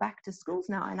refused to go back to schools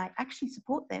now, and I actually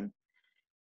support them,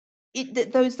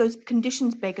 those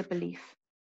conditions beg a belief.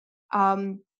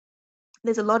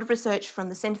 There's a lot of research from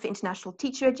the Center for International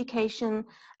Teacher Education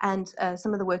and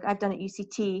some of the work I've done at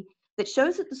UCT that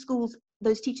shows that the schools,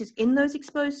 those teachers in those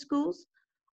exposed schools,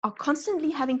 are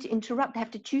constantly having to interrupt. They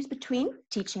have to choose between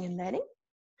teaching and learning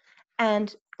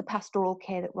and the pastoral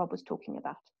care that Rob was talking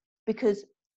about. Because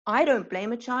I don't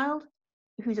blame a child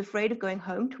who's afraid of going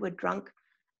home to a drunk,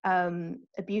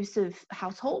 abusive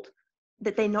household,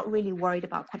 that they're not really worried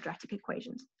about quadratic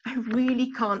equations. I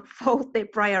really can't fault their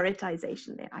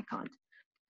prioritization there. I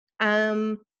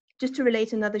can't. Just to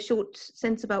relate another short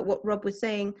sense about what Rob was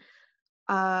saying,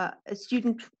 a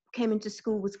student came into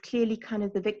school, was clearly kind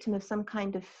of the victim of some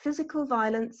kind of physical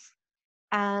violence,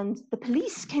 and the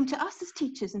police came to us as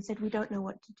teachers and said, we don't know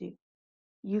what to do.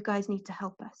 You guys need to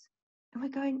help us. And we're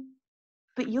going,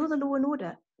 but you're the law and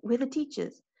order. We're the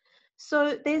teachers.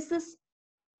 So there's this,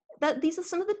 these are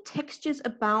some of the textures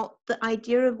about the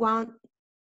idea of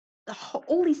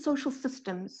all these social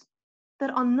systems that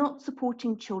are not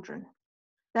supporting children,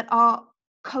 that are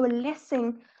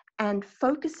coalescing and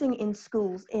focusing in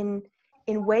schools in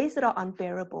ways that are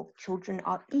unbearable. Children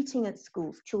are eating at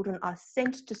schools. Children are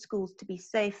sent to schools to be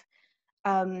safe.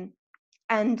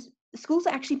 And schools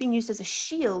are actually being used as a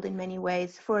shield in many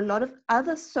ways for a lot of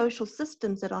other social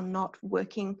systems that are not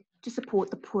working to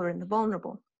support the poor and the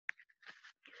vulnerable.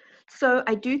 So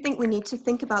I do think we need to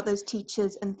think about those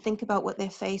teachers and think about what they're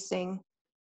facing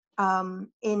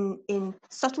in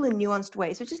subtle and nuanced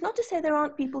ways, which is not to say there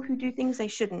aren't people who do things they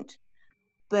shouldn't.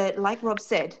 But like Rob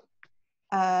said,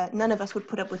 none of us would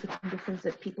put up with the conditions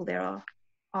that people there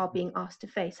are being asked to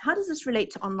face. How does this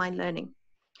relate to online learning?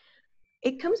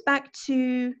 It comes back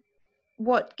to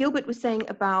what Gilbert was saying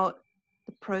about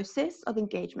the process of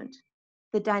engagement,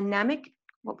 the dynamic,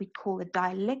 what we call the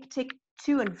dialectic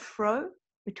to and fro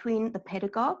between the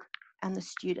pedagogue and the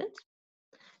student,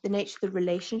 the nature of the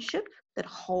relationship that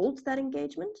holds that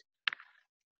engagement.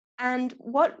 And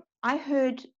what I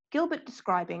heard Gilbert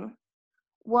describing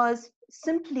was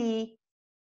simply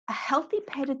a healthy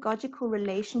pedagogical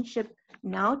relationship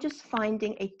now just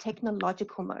finding a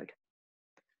technological mode.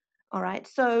 All right,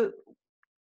 so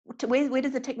where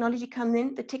does the technology come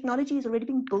in? The technology is already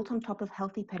being built on top of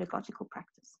healthy pedagogical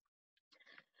practice.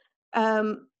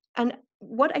 And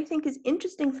what I think is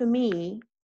interesting for me,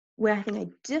 where I think I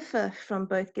differ from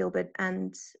both Gilbert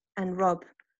and Rob,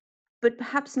 but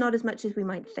perhaps not as much as we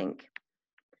might think,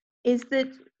 is that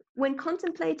when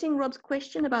contemplating Rob's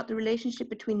question about the relationship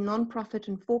between non-profit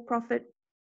and for-profit,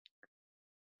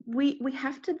 we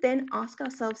have to then ask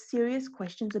ourselves serious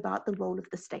questions about the role of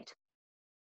the state.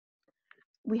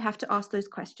 We have to ask those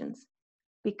questions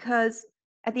because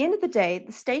at the end of the day,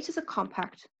 the state is a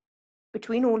compact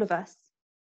between all of us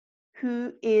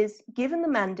who is given the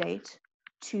mandate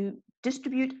to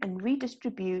distribute and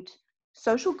redistribute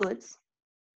social goods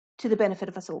to the benefit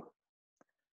of us all.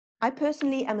 I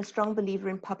personally am a strong believer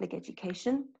in public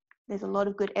education. There's a lot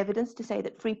of good evidence to say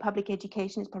that free public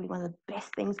education is probably one of the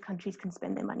best things countries can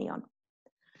spend their money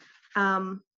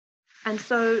on. And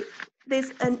so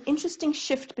there's an interesting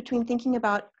shift between thinking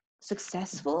about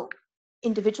successful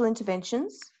individual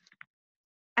interventions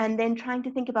and then trying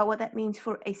to think about what that means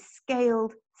for a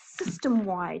scaled,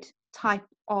 system-wide type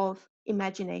of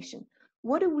imagination.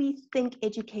 What do we think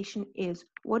education is?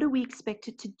 What do we expect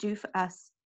it to do for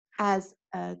us as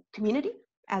a community,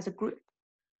 as a group?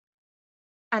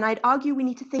 And I'd argue we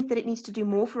need to think that it needs to do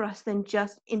more for us than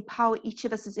just empower each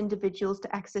of us as individuals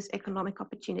to access economic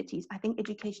opportunities. I think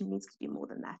education needs to do more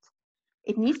than that.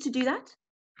 It needs to do that,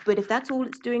 but if that's all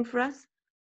it's doing for us,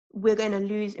 we're going to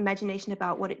lose imagination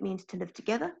about what it means to live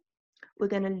together. We're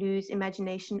going to lose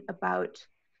imagination about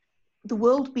the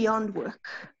world beyond work.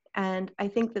 And I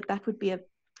think that that would be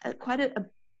quite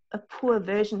a poor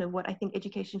version of what I think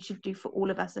education should do for all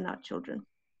of us and our children.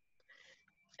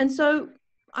 And so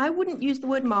I wouldn't use the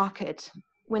word market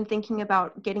when thinking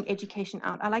about getting education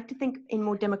out. I like to think in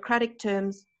more democratic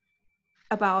terms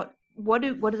about what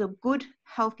does a good,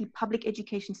 healthy public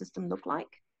education system look like.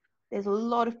 There's a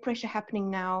lot of pressure happening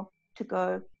now to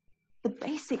go, the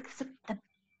basics, the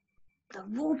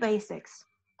raw basics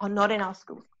are not in our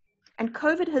schools. And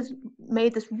COVID has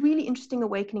made this really interesting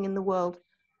awakening in the world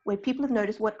where people have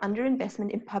noticed what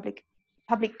underinvestment in public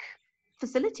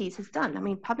facilities has done. I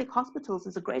mean, public hospitals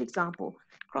is a great example.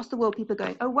 Across the world, people are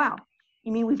going, oh, wow,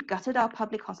 you mean we've gutted our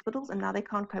public hospitals and now they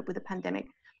can't cope with the pandemic?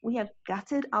 We have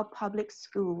gutted our public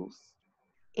schools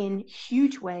in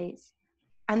huge ways.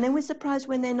 And then we're surprised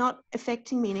when they're not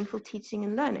affecting meaningful teaching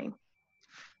and learning.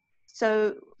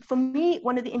 So for me,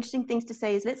 one of the interesting things to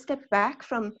say is let's step back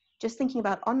from just thinking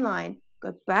about online,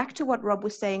 go back to what Rob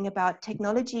was saying about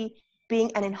technology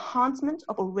being an enhancement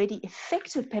of already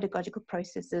effective pedagogical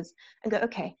processes, and go,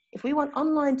 okay, if we want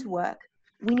online to work,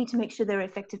 we need to make sure there are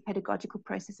effective pedagogical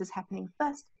processes happening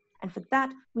first. And for that,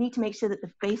 we need to make sure that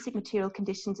the basic material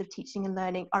conditions of teaching and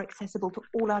learning are accessible to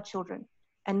all our children,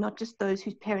 and not just those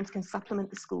whose parents can supplement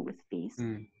the school with fees.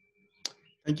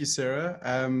 Thank you, Sara,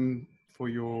 for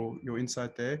your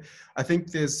insight there. I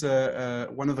think there's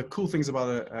one of the cool things about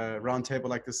a roundtable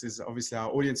like this is obviously our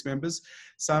audience members.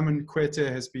 Simon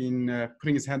Kwete has been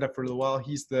putting his hand up for a little while.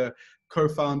 He's the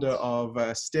co-founder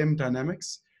of STEM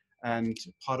Dynamics and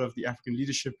part of the African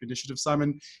Leadership Initiative.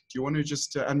 Simon, do you want to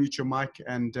just unmute your mic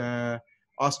and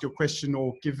ask your question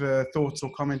or give a thought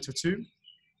or comment or two?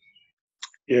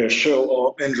 Yeah,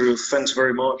 sure. Andrew, thanks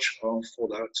very much for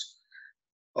that.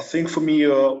 I think for me,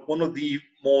 one of the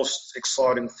most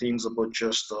exciting things about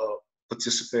just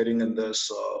participating in this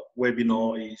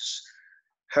webinar is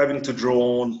having to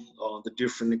draw on the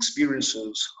different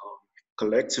experiences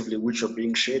collectively which are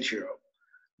being shared here.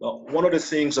 One of the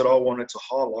things that I wanted to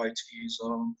highlight is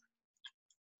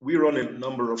we run a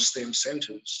number of STEM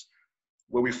centers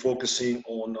where we're focusing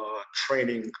on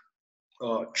training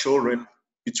children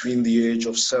between the age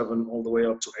of 7 all the way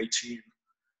up to 18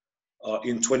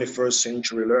 in 21st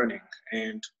century learning.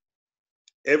 And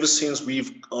ever since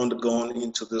we've undergone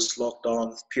into this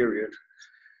lockdown period,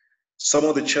 some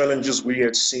of the challenges we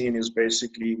had seen is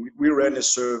basically, we ran a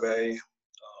survey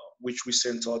which we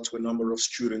sent out to a number of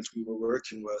students we were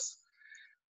working with.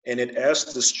 And it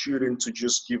asked the student to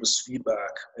just give us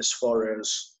feedback as far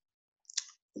as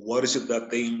what is it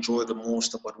that they enjoy the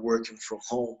most about working from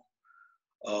home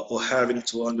or having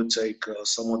to undertake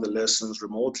some of the lessons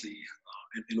remotely,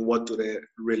 and what do they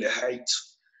really hate.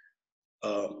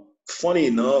 Funny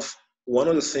enough, one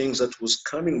of the things that was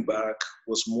coming back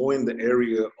was more in the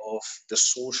area of the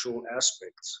social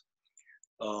aspects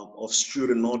of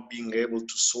student not being able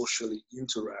to socially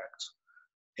interact.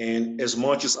 And as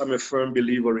much as I'm a firm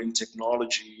believer in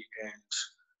technology, and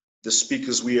the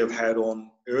speakers we have had on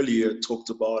earlier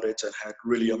talked about it and had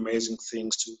really amazing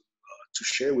things to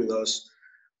share with us,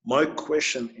 my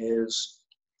question is,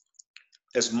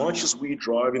 as much as we're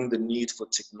driving the need for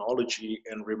technology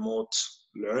and remote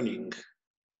learning,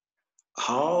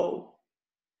 how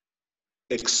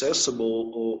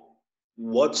accessible or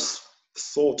what's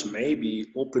thought may be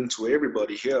open to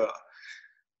everybody here,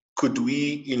 could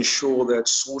we ensure that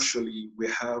socially we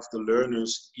have the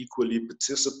learners equally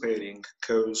participating?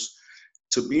 Because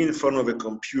to be in front of a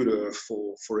computer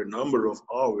for a number of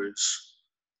hours,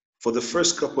 for the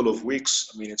first couple of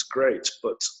weeks, I mean, it's great,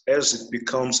 but as it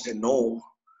becomes a norm,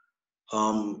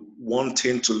 one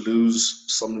tends to lose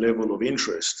some level of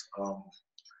interest.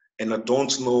 And I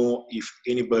don't know if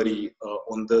anybody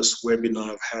on this webinar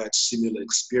have had similar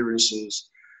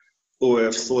experiences or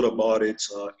have thought about it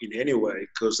in any way,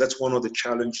 because that's one of the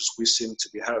challenges we seem to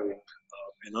be having.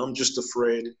 And I'm just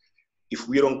afraid if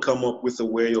we don't come up with a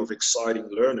way of exciting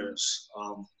learners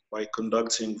by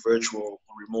conducting virtual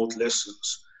or remote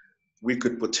lessons, we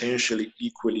could potentially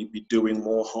equally be doing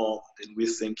more harm than we're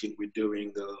thinking we're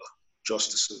doing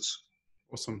justices.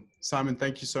 Awesome. Simon,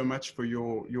 thank you so much for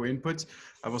your input.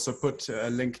 I've also put a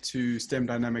link to STEM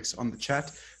Dynamics on the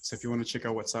chat. So if you want to check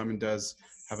out what Simon does,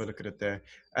 have a look at it there.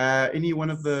 Any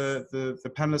one of the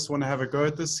panelists want to have a go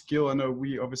at this? Gil, I know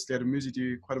we obviously at Umuzi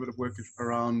do quite a bit of work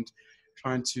around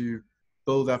trying to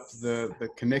build up the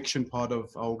connection part of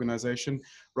our organization.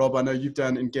 Rob, I know you've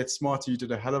done in GetSmarter, you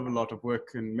did a hell of a lot of work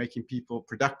in making people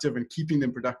productive and keeping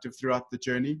them productive throughout the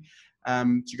journey.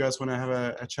 Do you guys want to have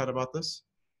a chat about this?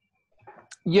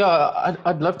 Yeah,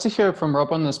 I'd love to hear from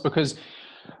Rob on this, because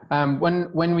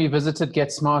When we visited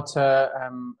GetSmarter,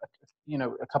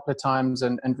 a couple of times,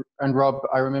 and Rob,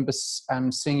 I remember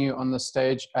seeing you on the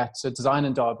stage at Design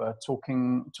Indaba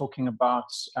talking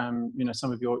about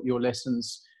some of your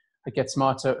lessons at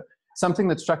GetSmarter. Something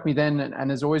that struck me then and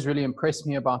has always really impressed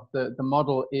me about the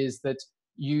model is that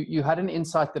you had an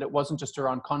insight that it wasn't just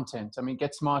around content. I mean,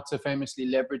 GetSmarter famously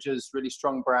leverages really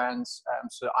strong brands,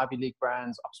 so Ivy League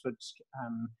brands, Oxford,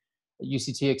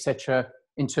 UCT, etc.,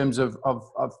 in terms of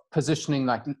positioning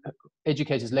like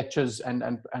educators, lectures,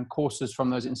 and courses from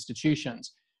those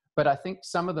institutions. But I think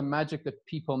some of the magic that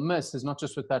people miss is not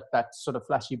just with that sort of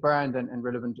flashy brand and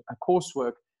relevant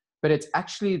coursework, but it's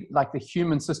actually like the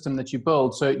human system that you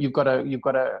build. So you've got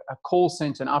a call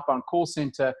center, an outbound call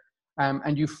center,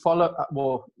 and you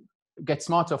follow.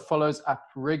 GetSmarter follows up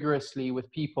rigorously with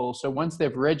people. So once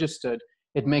they've registered,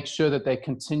 it makes sure that they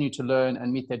continue to learn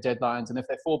and meet their deadlines. And if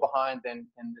they fall behind, then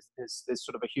there's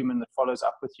sort of a human that follows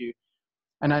up with you.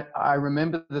 And I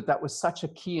remember that was such a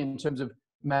key in terms of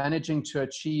managing to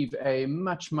achieve a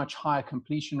much, much higher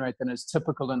completion rate than is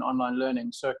typical in online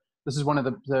learning. So this is one of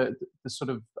the sort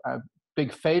of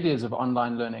big failures of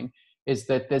online learning, is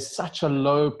that there's such a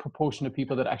low proportion of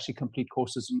people that actually complete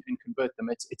courses and convert them.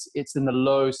 It's in the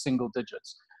low single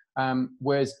digits.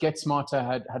 Whereas GetSmarter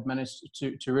had managed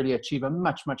to really achieve a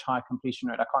much, much higher completion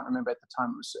rate. I can't remember at the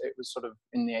time, it was sort of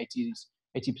in the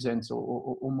 80%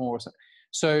 or more.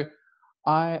 So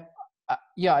I'd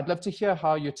love to hear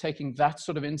how you're taking that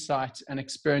sort of insight and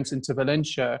experience into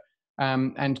Valenture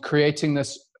and creating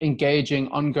this engaging,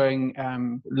 ongoing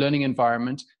learning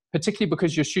environment, particularly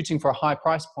because you're shooting for a high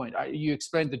price point. You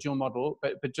explained the dual model,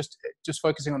 but just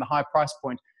focusing on the high price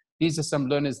point. These are some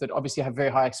learners that obviously have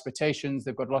very high expectations.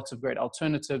 They've got lots of great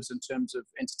alternatives in terms of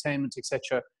entertainment,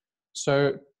 etc.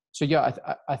 So yeah,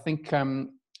 I think to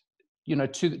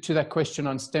that question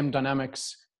on STEM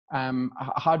dynamics,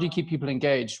 how do you keep people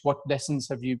engaged? What lessons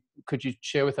could you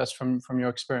share with us from your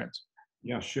experience?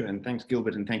 Yeah, sure. And thanks,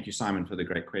 Gilbert, and thank you, Simon, for the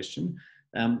great question.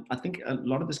 I think a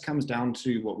lot of this comes down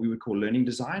to what we would call learning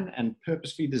design and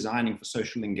purposefully designing for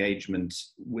social engagement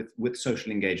with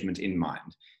social engagement in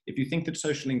mind. If you think that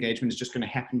social engagement is just going to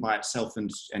happen by itself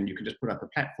and you can just put up a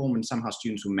platform and somehow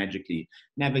students will magically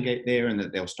navigate there and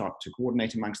that they'll start to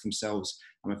coordinate amongst themselves,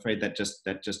 I'm afraid that just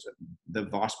the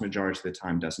vast majority of the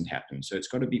time doesn't happen. So it's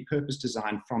got to be purpose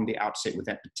designed from the outset with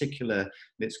that particular,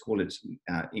 let's call it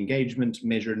engagement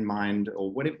measure in mind,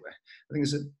 or whatever. I think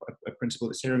there's a principle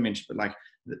that Sara mentioned, but like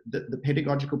the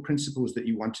pedagogical principles that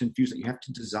you want to infuse, that you have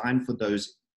to design for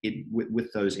those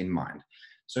with those in mind.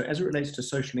 So as it relates to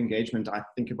social engagement, I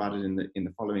think about it in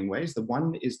the following ways. The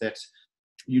one is that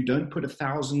you don't put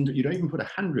 1,000, you don't even put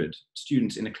 100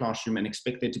 students in a classroom and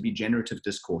expect there to be generative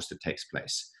discourse that takes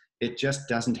place. It just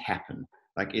doesn't happen.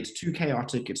 Like, it's too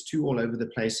chaotic, it's too all over the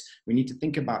place. We need to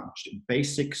think about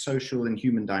basic social and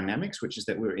human dynamics, which is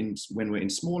that when we're in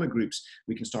smaller groups,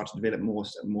 we can start to develop more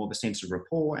of a sense of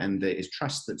rapport, and there is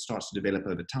trust that starts to develop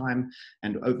over time.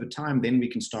 And over time, then we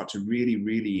can start to really,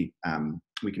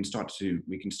 we can start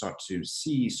to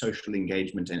see social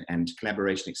engagement and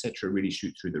collaboration, etc., really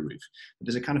shoot through the roof. But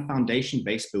there's a kind of foundation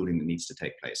base building that needs to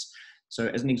take place. So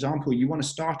as an example, you want to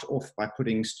start off by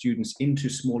putting students into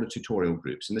smaller tutorial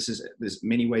groups. And there's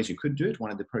many ways you could do it.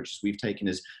 One of the approaches we've taken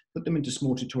is put them into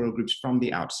small tutorial groups from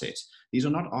the outset. These are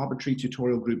not arbitrary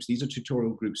tutorial groups. These are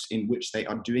tutorial groups in which they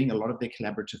are doing a lot of their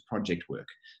collaborative project work.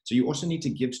 So you also need to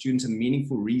give students a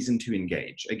meaningful reason to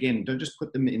engage. Again, don't just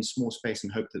put them in small space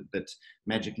and hope that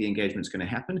magically engagement is going to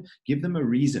happen. Give them a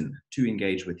reason to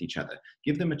engage with each other.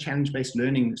 Give them a challenge-based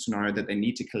learning scenario that they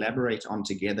need to collaborate on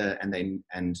together, and then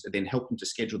help them to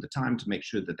schedule the time to make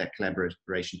sure that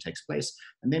collaboration takes place,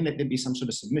 and then let there be some sort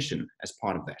of submission as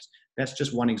part of that. That's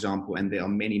just one example, and there are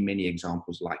many, many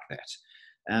examples like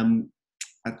that.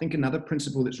 I think another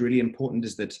principle that's really important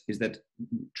is that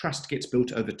trust gets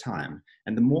built over time,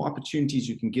 and the more opportunities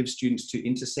you can give students to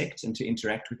intersect and to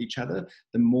interact with each other,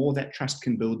 the more that trust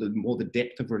can build, the more the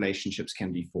depth of relationships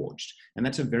can be forged, and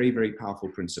that's a very, very powerful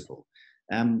principle.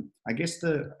 I guess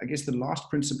the last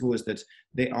principle is that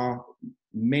there are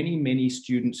many, many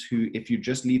students who, if you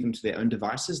just leave them to their own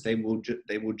devices, they will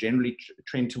generally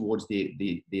trend towards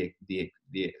the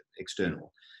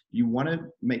external. You want to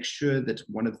make sure that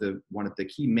one of the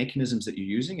key mechanisms that you're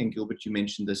using, and Gilbert, you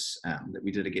mentioned this, that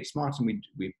we did at GetSmarter, and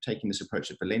we've taken this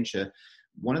approach at Valenture.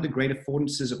 One of the great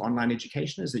affordances of online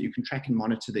education is that you can track and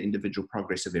monitor the individual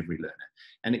progress of every learner.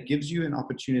 And it gives you an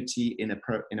opportunity in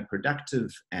a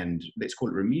productive and, let's call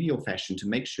it, remedial fashion to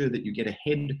make sure that you get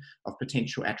ahead of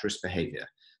potential at-risk behavior.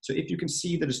 So if you can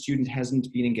see that a student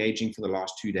hasn't been engaging for the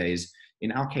last 2 days,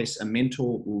 in our case, a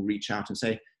mentor will reach out and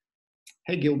say,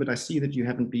 hey Gilbert, I see that you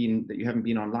haven't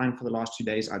been online for the last 2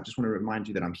 days. I just want to remind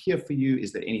you that I'm here for you.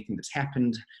 Is there anything that's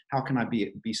happened? How can I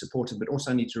be supportive? But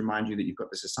also I need to remind you that you've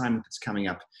got this assignment that's coming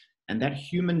up. And that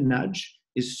human nudge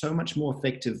is so much more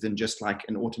effective than just like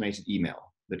an automated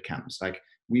email that comes. Like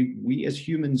we as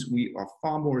humans, we are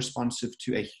far more responsive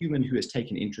to a human who has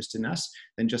taken interest in us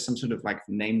than just some sort of like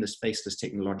nameless, faceless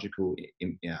technological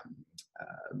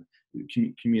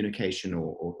communication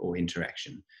or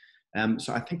interaction.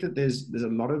 So I think that there's a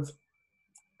lot of,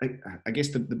 I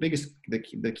guess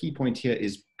the key point here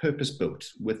is purpose built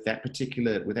with that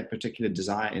particular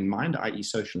desire in mind, i.e.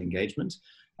 social engagement.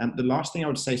 The last thing I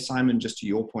would say, Simon, just to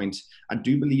your point, I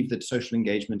do believe that social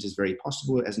engagement is very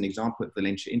possible. As an example, at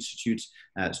Valenture Institute,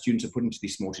 students are put into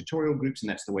these small tutorial groups, and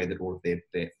that's the way that all of their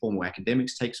formal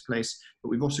academics takes place. But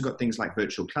we've also got things like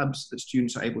virtual clubs that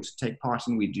students are able to take part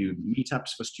in. We do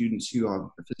meetups for students who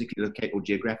are physically located or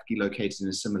geographically located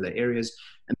in similar areas.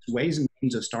 And ways and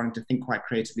means of starting to think quite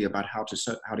creatively about how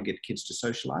to get kids to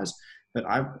socialize. But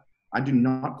I do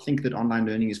not think that online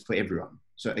learning is for everyone.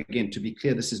 So again, to be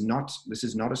clear, this is not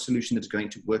a solution that's going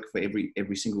to work for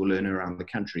every single learner around the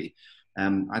country.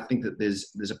 I think that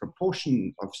there's a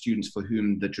proportion of students for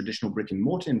whom the traditional brick and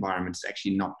mortar environment is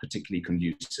actually not particularly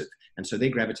conducive, and so they're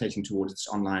gravitating towards this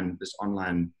online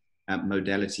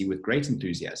modality with great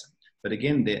enthusiasm. But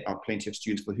again, there are plenty of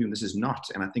students for whom this is not.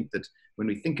 And I think that when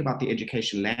we think about the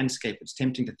education landscape, it's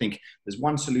tempting to think there's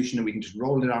one solution and we can just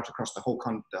roll it out across the whole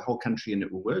country and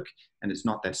it will work. And it's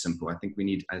not that simple. I think we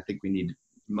need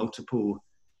multiple,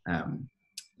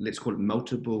 let's call it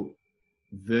multiple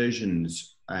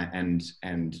versions and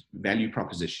value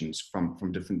propositions from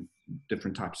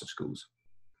different types of schools.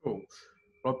 Cool.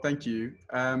 Rob, thank you.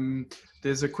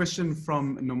 There's a question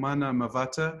from Nomana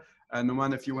Mavata.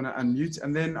 Nomana, if you want to unmute.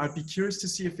 And then I'd be curious to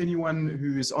see if anyone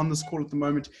who is on this call at the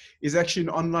moment is actually an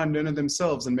online learner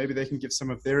themselves, and maybe they can give some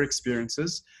of their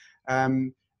experiences.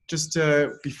 Just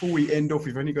before we end off,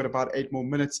 we've only got about 8 more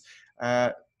minutes.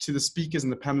 To the speakers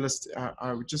and the panelists,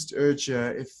 I would just urge,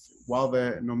 while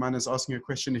Nomana is asking a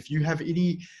question, if you have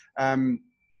any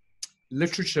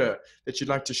literature that you'd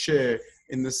like to share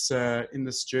in this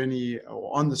journey,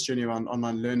 or on this journey around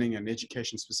online learning and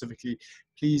education specifically,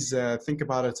 please think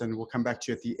about it, and we'll come back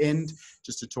to you at the end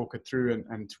just to talk it through,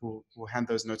 and we'll hand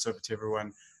those notes over to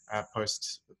everyone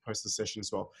post the session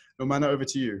as well. Nomana, over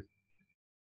to you.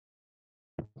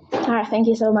 All right, thank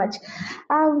you so much.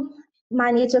 My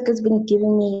network has been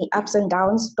giving me ups and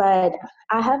downs, but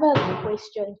I have a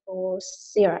question for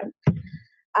Sara.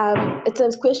 It's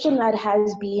a question that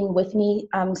has been with me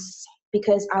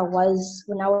because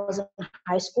when I was in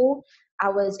high school, I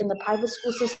was in the private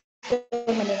school system,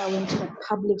 and then I went to the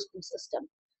public school system.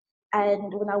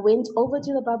 And when I went over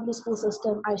to the public school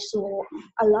system, I saw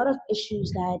a lot of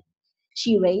issues that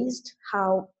she raised,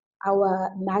 how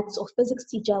our maths or physics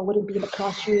teacher wouldn't be in the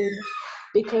classroom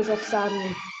because of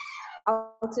some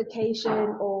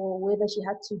altercation, or whether she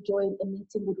had to join a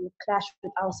meeting which would clash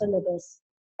with our syllabus,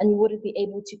 and we wouldn't be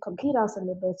able to complete our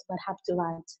syllabus but have to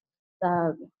write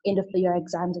the end of the year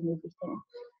exams and everything.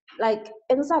 Like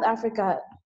in South Africa,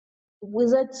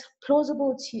 was it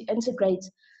plausible to integrate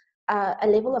a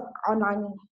level of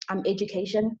online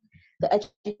education, the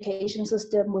education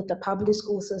system with the public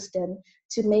school system,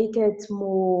 to make it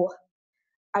more,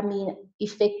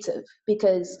 effective?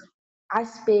 Because I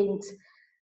spent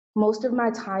most of my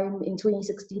time in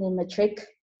 2016 in matric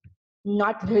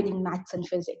not learning maths and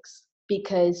physics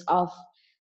because of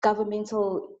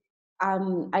governmental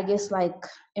implementations,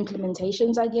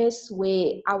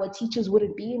 where our teachers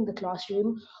wouldn't be in the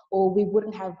classroom, or we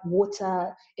wouldn't have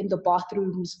water in the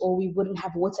bathrooms, or we wouldn't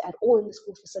have water at all in the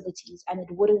school facilities, and it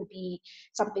wouldn't be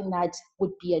something that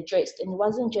would be addressed. And it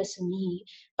wasn't just me,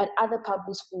 but other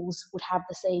public schools would have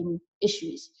the same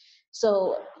issues.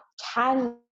 So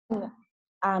can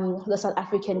the South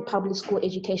African public school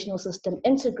educational system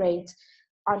integrate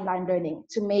online learning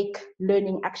to make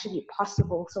learning actually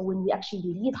possible, so when we actually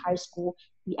leave high school,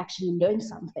 we actually learn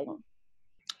something?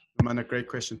 Nomana, great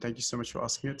question. Thank you so much for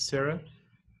asking it. Sara,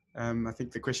 I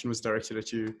think the question was directed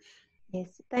at you.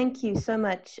 Yes, thank you so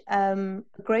much.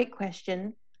 Great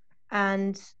question.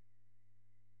 And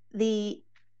the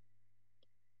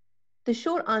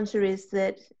short answer is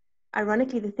that,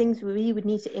 ironically, the things we would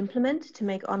need to implement to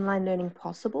make online learning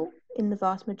possible in the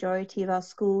vast majority of our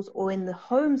schools, or in the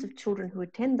homes of children who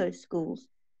attend those schools,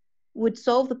 would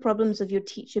solve the problems of your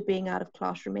teacher being out of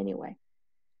classroom anyway.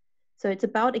 So it's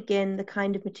about, again, the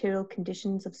kind of material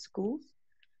conditions of schools.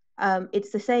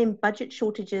 It's the same budget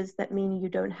shortages that mean you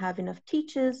don't have enough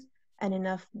teachers and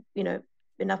enough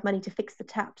money to fix the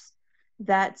taps,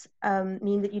 that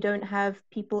mean that you don't have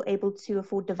people able to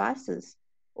afford devices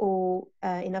or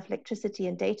enough electricity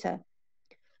and data.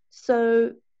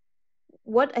 So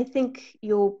what I think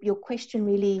your question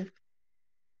really,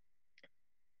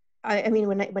 I mean,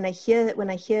 when I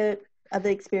hear other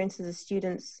experiences of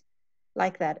students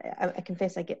like that, I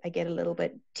confess I get a little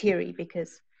bit teary,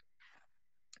 because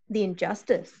the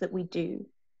injustice that we do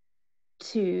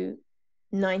to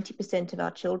 90% of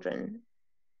our children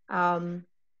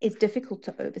is difficult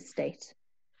to overstate.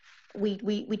 We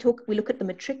look at the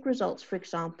matric results, for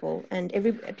example, and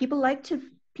people like to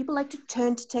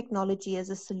turn to technology as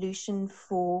a solution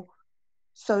for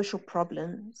social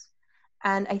problems.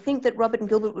 And I think that Robert and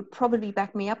Gilbert would probably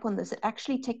back me up on this. That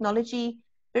actually technology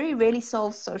very rarely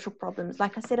solves social problems.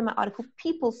 Like I said in my article,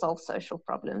 people solve social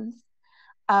problems.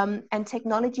 And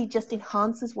technology just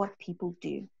enhances what people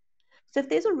do. So if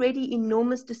there's already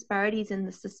enormous disparities in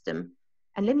the system,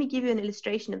 and let me give you an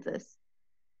illustration of this.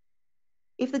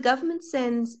 If the government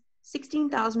sends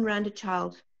 16,000 Rand a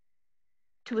child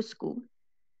to a school,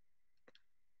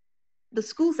 the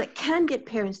schools that can get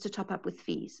parents to top up with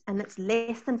fees, and that's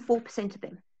less than 4% of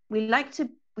them. We like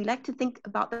to think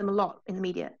about them a lot in the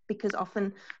media, because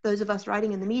often those of us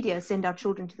writing in the media send our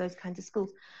children to those kinds of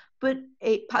schools. But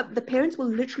the parents will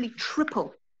literally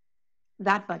triple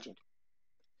that budget.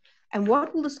 And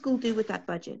what will the school do with that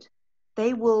budget?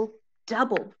 They will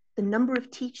double the number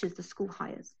of teachers the school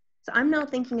hires. So I'm now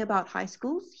thinking about high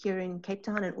schools here in Cape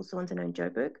Town and also ones I know in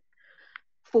Joburg.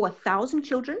 For 1,000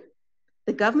 children,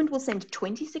 the government will send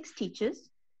 26 teachers.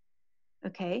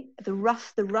 Okay, the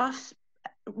rough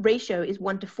ratio is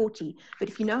 1:40. But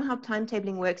if you know how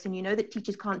timetabling works, and you know that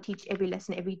teachers can't teach every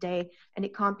lesson every day, and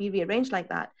it can't be rearranged like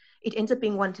that, it ends up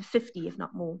being 1:50, if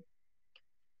not more.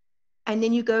 And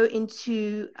then you go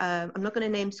into, I'm not going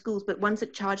to name schools, but ones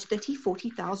that charge 30,000,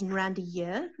 40,000 Rand a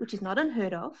year, which is not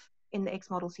unheard of in the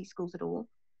ex-Model C schools at all.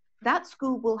 That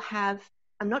school will have,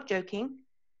 I'm not joking,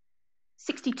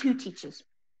 62 teachers.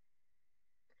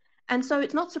 And so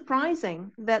it's not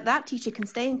surprising that that teacher can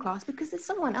stay in class, because there's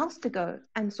someone else to go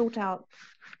and sort out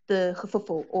the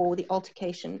gefuffel or the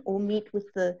altercation, or meet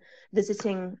with the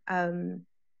visiting,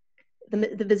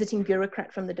 the visiting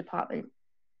bureaucrat from the department.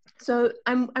 So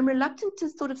I'm reluctant to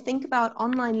sort of think about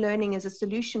online learning as a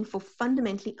solution for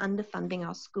fundamentally underfunding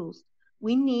our schools.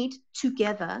 We need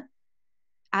together,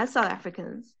 as South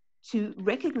Africans, to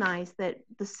recognize that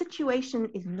the situation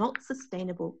is not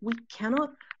sustainable. We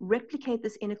cannot replicate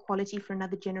this inequality for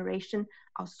another generation.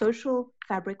 Our social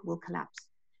fabric will collapse.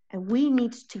 And we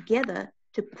need together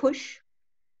to push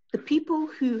the people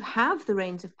who have the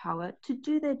reins of power to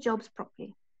do their jobs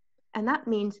properly. And that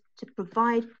means to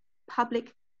provide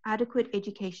public, adequate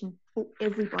education for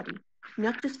everybody,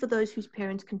 not just for those whose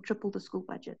parents can triple the school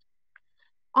budget.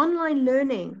 Online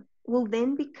learning will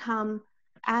then become,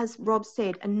 as Rob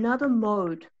said, another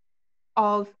mode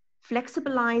of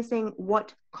flexibilizing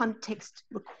what context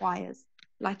requires.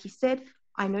 Like he said,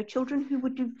 I know children who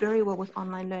would do very well with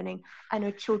online learning. I know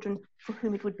children for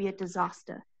whom it would be a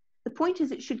disaster. The point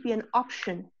is, it should be an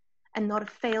option and not a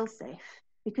fail-safe,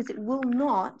 because it will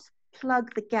not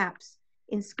plug the gaps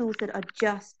in schools that are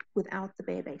just without the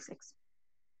bare basics.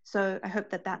 So I hope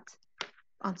that that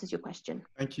answers your question.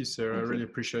 Thank you, Sara. I really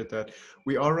appreciate that.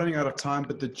 We are running out of time,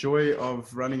 but the joy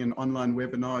of running an online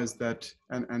webinar is that,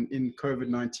 and in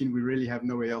COVID-19, we really have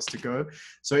nowhere else to go.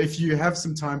 So if you have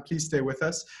some time, please stay with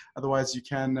us. Otherwise, you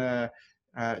can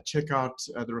check out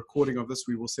the recording of this.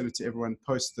 We will send it to everyone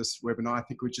post this webinar. I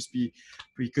think it would just be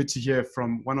good to hear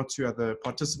from one or two other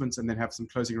participants, and then have some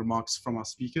closing remarks from our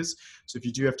speakers. So if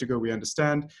you do have to go, we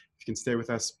understand. If you can stay with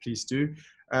us, please do.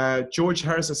 George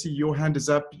Harris, I see your hand is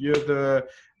up. You're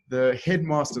the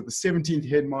headmaster, the 17th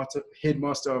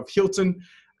headmaster of Hilton.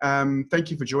 Thank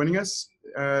you for joining us.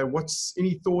 What's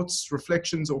any thoughts,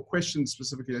 reflections, or questions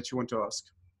specifically that you want to ask?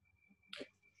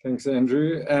 Thanks,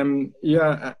 Andrew.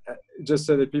 Yeah, just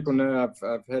so that people know,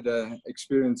 I've had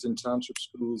experience in township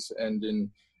schools and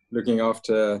in looking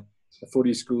after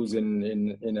 40 schools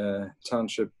in a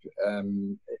township,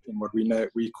 in what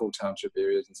we call township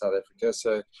areas in South Africa.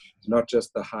 So not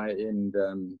just the high-end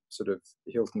sort of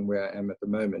Hilton where I am at the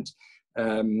moment.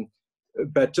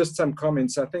 But just some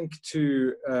comments, I think,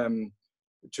 to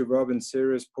Rob and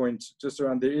Sara's point, just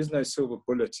around, there is no silver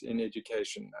bullet in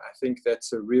education. I think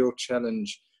that's a real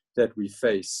challenge that we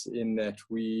face, in that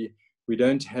we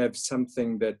don't have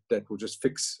something that will just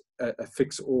fix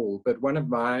all. But one of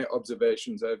my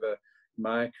observations over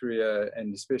my career,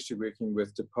 and especially working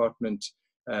with department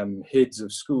heads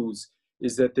of schools,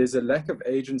 is that there's a lack of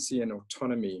agency and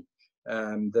autonomy.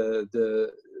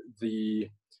 The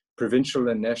provincial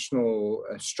and national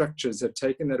structures have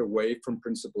taken that away from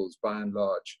principals by and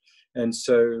large. And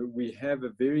so we have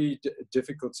a very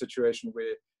difficult situation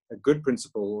where a good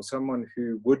principal, or someone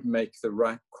who would make the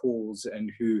right calls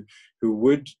and who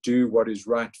would do what is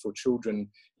right for children,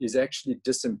 is actually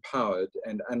disempowered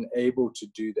and unable to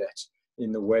do that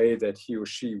in the way that he or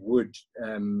she would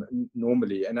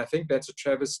normally. And I think that's a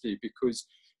travesty,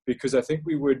 because I think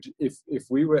we would, if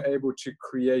we were able to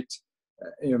create,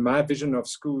 my vision of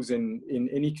schools in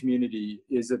any community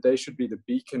is that they should be the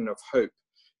beacon of hope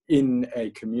in a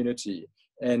community.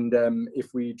 And if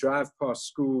we drive past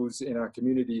schools in our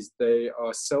communities, they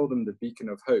are seldom the beacon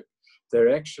of hope.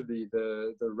 They're actually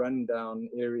the rundown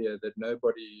area that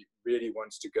nobody really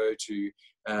wants to go to.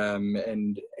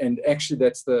 And actually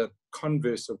that's the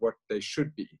converse of what they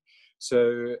should be.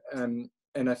 So,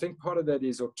 and I think part of that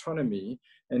is autonomy.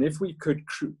 And if we could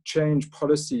change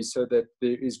policies so that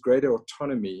there is greater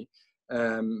autonomy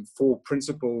for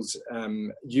principals,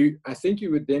 I think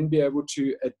you would then be able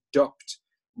to adopt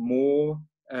more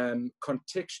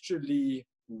contextually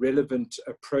relevant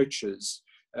approaches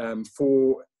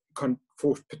for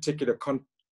particular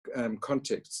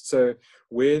contexts. So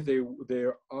where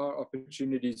there are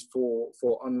opportunities for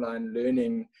online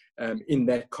learning in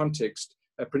that context,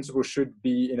 a principal should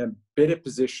be in a better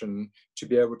position to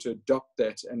be able to adopt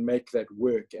that and make that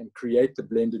work and create the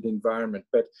blended environment.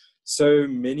 But so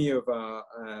many of our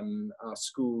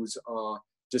schools are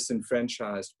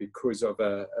disenfranchised because of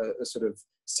a sort of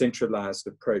centralized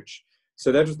approach.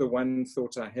 So that was the one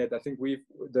thought I had. I think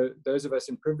those of us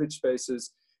in privileged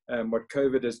spaces, what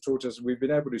COVID has taught us, we've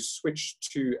been able to switch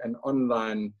to an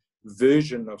online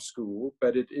version of school,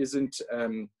 but it isn't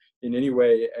in any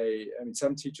way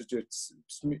some teachers do it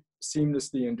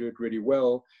seamlessly and do it really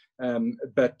well.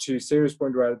 But to Sara's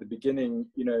point right at the beginning,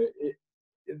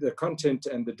 the content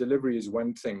and the delivery is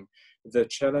one thing. The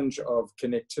challenge of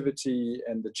connectivity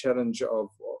and the challenge of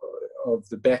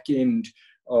the back end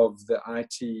of the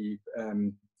IT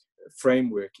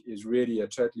framework is really a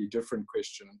totally different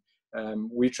question.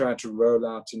 We try to roll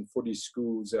out in 40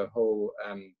 schools a whole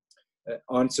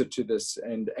answer to this,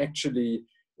 and actually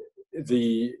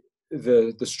the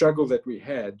struggle that we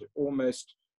had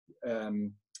almost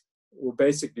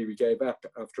basically we gave up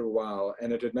after a while,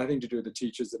 and it had nothing to do with the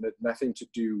teachers and it had nothing to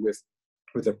do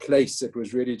with a place. It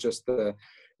was really just the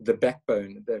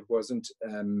backbone that wasn't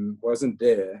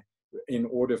there in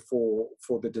order for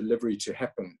the delivery to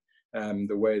happen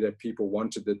the way that people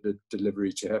wanted the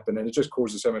delivery to happen. And it just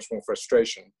causes so much more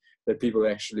frustration that people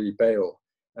actually bail.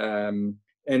 And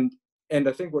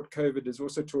I think what COVID has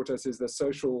also taught us is the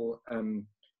social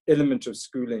element of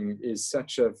schooling is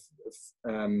such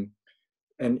an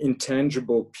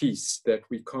intangible piece that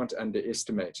we can't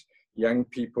underestimate. Young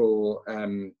people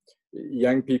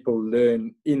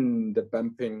learn in the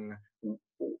bumping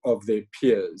of their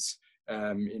peers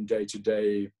in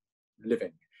day-to-day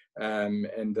living.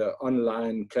 And the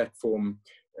online platform,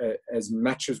 as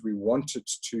much as we want it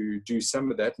to do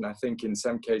some of that, and I think in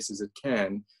some cases it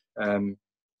can,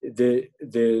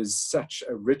 there's such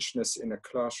a richness in a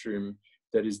classroom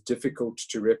that is difficult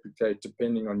to replicate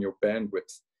depending on your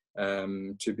bandwidth,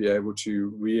 to be able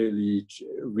to really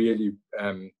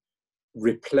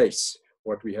replace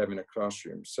what we have in a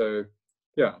classroom. So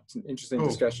yeah, it's an interesting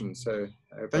discussion. So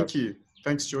thank you.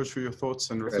 Thanks, George, for your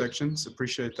thoughts and reflections.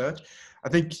 Appreciate that. I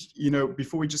think,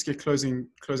 before we just get closing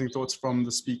thoughts from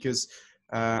the speakers,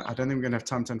 I don't think we're going to have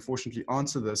time to unfortunately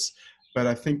answer this, but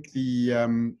I think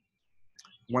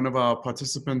one of our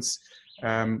participants,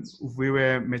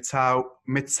 Viwe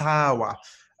Metsawa,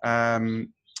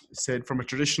 said, from a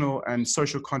traditional and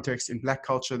social context in Black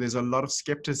culture, there's a lot of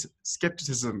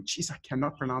skepticism, I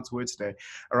cannot pronounce words today,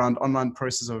 around online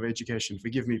process of education.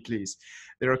 Forgive me, please.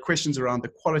 There are questions around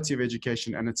the quality of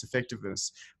education and its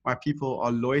effectiveness. My people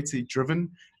are loyalty driven,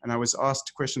 and I was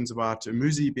asked questions about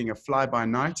Umuzi being a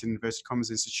fly-by-night, in inverted commas,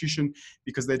 institution,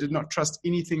 because they did not trust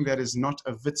anything that is not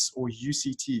a WITS or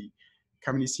UCT.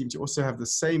 Companies seem to also have the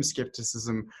same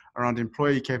skepticism around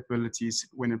employee capabilities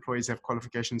when employees have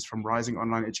qualifications from rising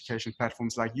online education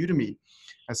platforms like Udemy.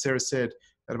 As Sara said,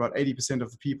 that about 80% of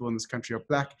the people in this country are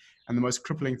Black, and the most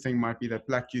crippling thing might be that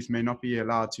Black youth may not be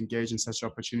allowed to engage in such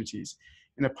opportunities.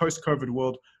 In a post-COVID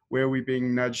world where we're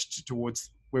being nudged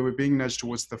towards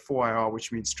the 4IR,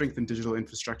 which means strengthen digital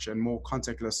infrastructure and more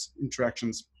contactless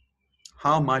interactions,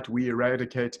 how might we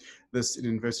eradicate this, in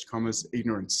inverted commas,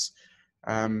 ignorance?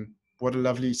 What a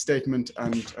lovely statement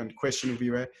and question,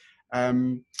 Viwe.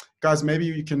 Guys, maybe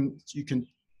you can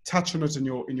touch on it in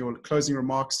your closing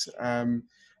remarks.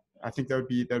 I think that would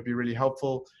be really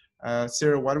helpful.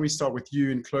 Sara, why don't we start with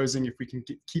you in closing? If we can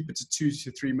keep it to 2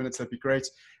 to 3 minutes, that'd be great.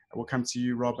 we'll come to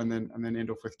you, Rob, and then end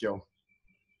off with Gil.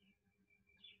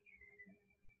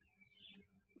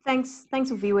 Thanks,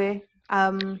 Viwe.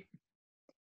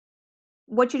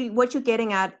 What you're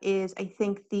getting at is, I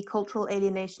think, the cultural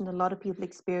alienation a lot of people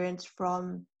experience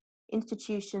from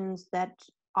institutions that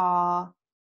are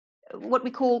what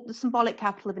we call the symbolic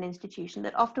capital of an institution.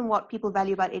 That often what people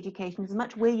value about education is as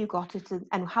much where you got it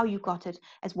and how you got it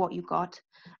as what you got,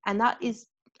 and that is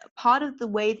part of the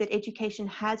way that education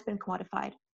has been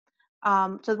commodified.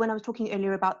 So when I was talking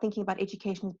earlier about thinking about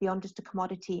education as beyond just a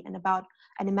commodity and about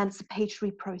an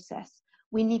emancipatory process,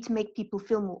 we need to make people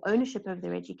feel more ownership over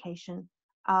their education,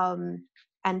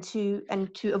 and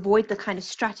to avoid the kind of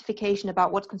stratification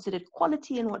about what's considered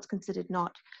quality and what's considered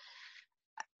not.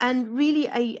 And really,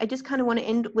 I just kind of want to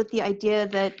end with the idea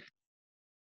that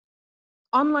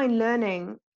online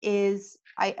learning is,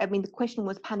 I mean, the question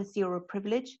was panacea or a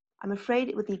privilege. I'm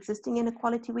afraid with the existing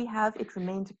inequality we have, it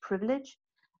remains a privilege.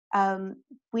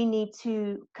 We need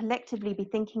to collectively be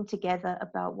thinking together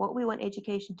about what we want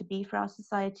education to be for our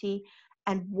society,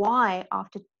 and why,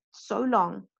 after so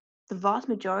long, the vast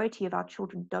majority of our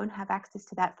children don't have access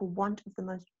to that for want of the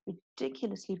most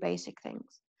ridiculously basic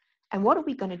things. And what are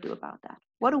we going to do about that?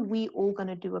 What are we all going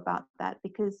to do about that?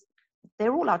 Because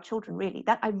they're all our children, really.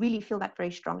 That I really feel that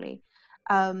very strongly.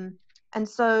 And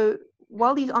so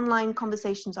while these online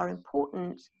conversations are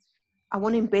important, I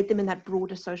want to embed them in that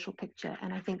broader social picture.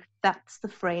 And I think that's the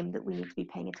frame that we need to be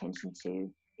paying attention to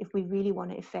if we really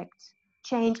want to effect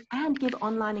change and give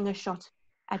onlining a shot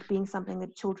at being something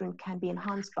that children can be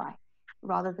enhanced by,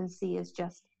 rather than see as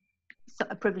just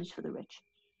a privilege for the rich.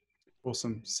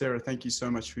 Awesome. Sara, thank you so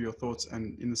much for your thoughts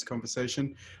and in this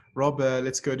conversation. Rob,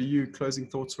 let's go to you. Closing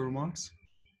thoughts or remarks?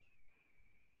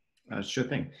 Sure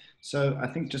thing. So I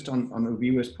think just on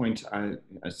Viwe's point,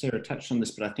 Sara touched on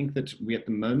this, but I think that we at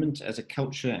the moment as a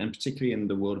culture, and particularly in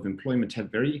the world of employment,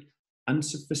 have very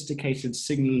unsophisticated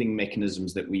signaling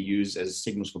mechanisms that we use as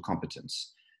signals for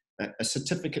competence. A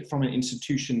certificate from an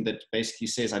institution that basically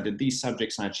says, I did these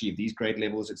subjects and I achieved these grade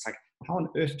levels. It's like, how on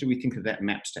earth do we think that that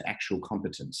maps to actual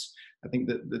competence? I think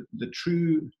that the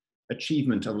true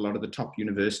achievement of a lot of the top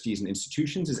universities and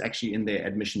institutions is actually in their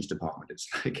admissions department. It's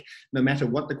like, no matter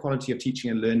what the quality of teaching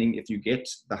and learning, if you get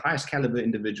the highest caliber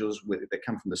individuals that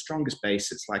come from the strongest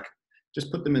base, it's like,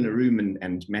 just put them in a room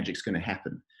and magic's going to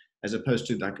happen, as opposed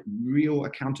to like real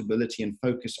accountability and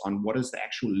focus on what is the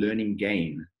actual learning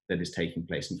gain that is taking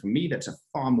place. And for me, that's a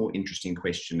far more interesting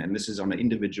question. And this is on an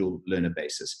individual learner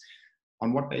basis.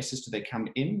 On what basis do they come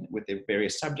in with their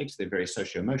various subjects, their various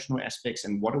socio-emotional aspects,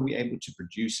 and what are we able to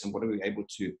produce and what are we able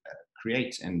to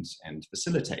create and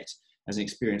facilitate as an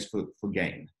experience for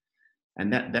gain?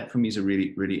 And that for me is a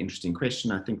really, really interesting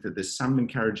question. I think that there's some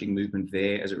encouraging movement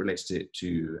there as it relates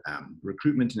to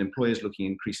recruitment and employers looking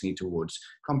increasingly towards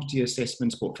competency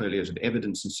assessments, portfolios of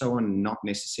evidence and so on, not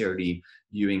necessarily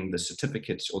viewing the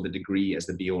certificates or the degree as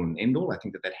the be all and end all. I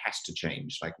think that has to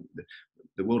change. Like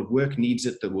the world of work needs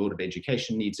it, the world of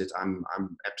education needs it. I'm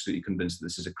absolutely convinced that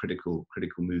this is a critical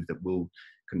move that will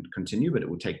continue, but it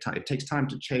will take time. It takes time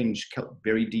to change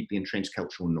very deeply entrenched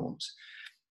cultural norms.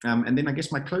 And then I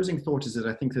guess my closing thought is that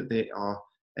I think that there are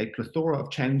a plethora of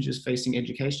challenges facing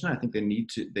education. I think there need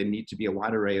to be a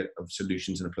wide array of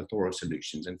solutions and a plethora of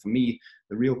solutions. And for me,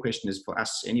 the real question is for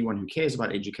us, anyone who cares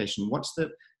about education, what's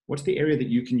the area that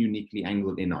you can uniquely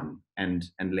angle in on and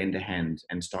lend a hand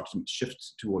and start to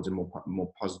shift towards a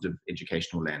more positive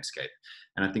educational landscape?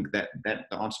 And I think that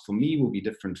the answer for me will be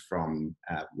different from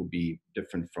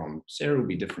Sara, will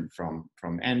be different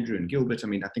from Andrew and Gilbert. I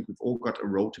mean, I think we've all got a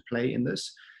role to play in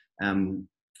this. I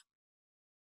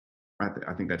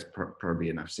think that's probably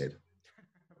enough said.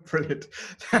 Brilliant.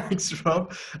 Thanks,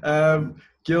 Rob.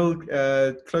 Gil,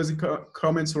 closing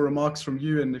comments or remarks from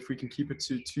you, and if we can keep it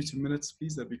to 2 minutes,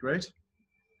 please, that'd be great.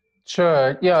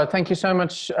 Sure. Yeah. Thank you so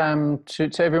much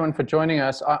to everyone for joining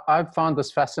us. I've found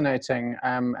this fascinating,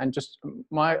 and just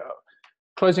my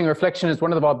closing reflection is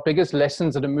one of our biggest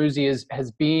lessons at Umuzi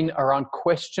has been around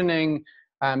questioning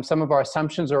some of our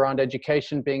assumptions around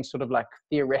education being sort of like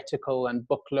theoretical and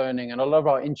book learning, and a lot of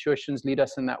our intuitions lead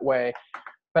us in that way.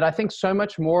 But I think so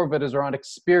much more of it is around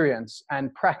experience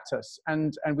and practice.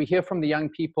 And we hear from the young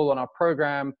people on our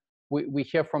program, we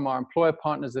hear from our employer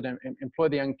partners that employ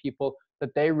the young people, that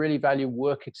they really value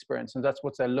work experience, and that's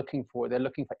what they're looking for. They're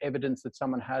looking for evidence that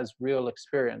someone has real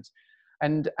experience.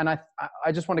 And I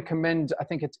just want to commend, I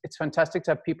think it's fantastic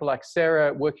to have people like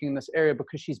Sara working in this area,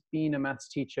 because she's been a maths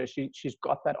teacher. She's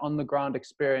got that on the ground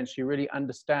experience. She really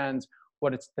understands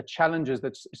what it's the challenges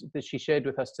that she shared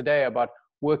with us today about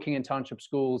working in township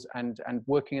schools and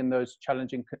working in those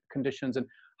challenging conditions, and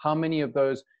how many of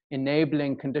those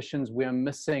enabling conditions we are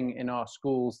missing in our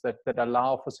schools that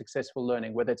allow for successful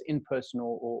learning, whether it's in person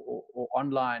or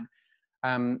online.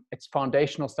 It's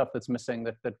foundational stuff that's missing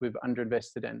that we've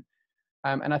underinvested in.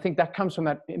 And I think that comes from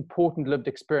that important lived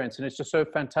experience. And it's just so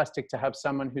fantastic to have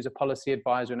someone who's a policy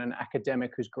advisor and an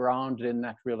academic who's grounded in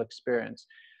that real experience.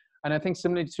 And I think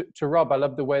similarly to Rob, I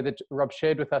love the way that Rob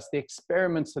shared with us the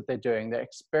experiments that they're doing. They're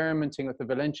experimenting with the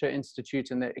Valenture Institute,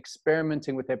 and they're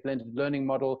experimenting with their blended learning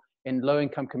model in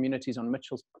low-income communities in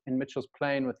Mitchell's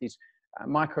Plain with these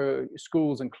micro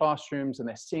schools and classrooms, and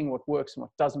they're seeing what works and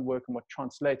what doesn't work and what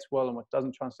translates well and what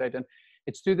doesn't translate. And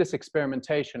it's through this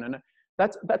experimentation. And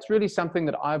that's really something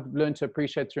that I've learned to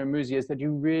appreciate through Umuzi, is that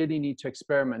you really need to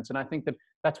experiment. And I think that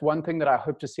that's one thing that I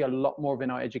hope to see a lot more of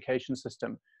in our education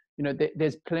system. You know,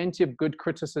 there's plenty of good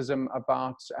criticism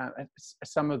about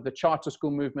some of the charter school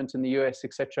movement in the US,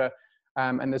 etc.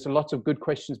 And there's a lot of good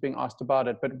questions being asked about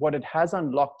it. But what it has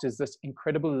unlocked is this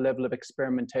incredible level of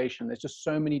experimentation. There's just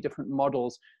so many different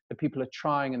models that people are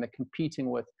trying and they're competing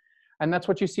with. And that's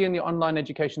what you see in the online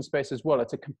education space as well.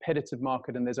 It's a competitive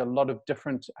market, and there's a lot of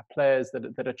different players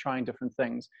that are trying different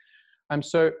things.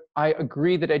 So I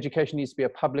agree that education needs to be a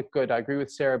public good. I agree with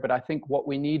Sara, but I think what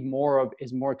we need more of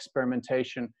is more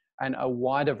experimentation and a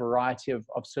wider variety of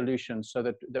solutions,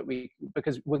 so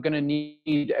because we're going to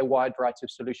need a wide variety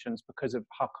of solutions because of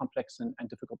how complex and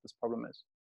difficult this problem is.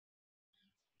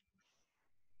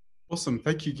 Awesome.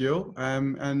 Thank you, Gil.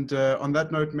 On that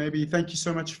note, maybe thank you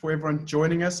so much for everyone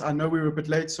joining us. I know we were a bit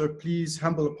late, so please,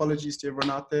 humble apologies to everyone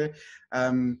out there.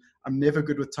 I'm never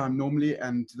good with time normally,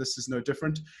 and this is no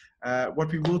different.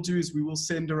 What we will do is we will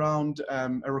send around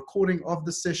a recording of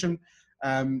the session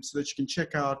so that you can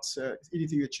check out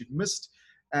anything that you've missed.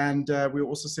 And we'll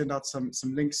also send out some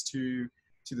links to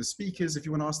the speakers if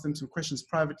you want to ask them some questions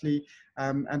privately.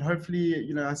 And hopefully,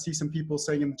 you know, I see some people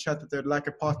saying in the chat that they'd like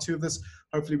a part 2 of this.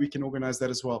 Hopefully we can organize that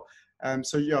as well.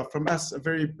 So yeah, from us, a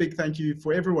very big thank you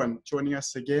for everyone joining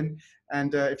us again.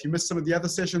 And if you missed some of the other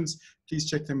sessions, please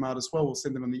check them out as well. We'll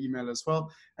send them on the email as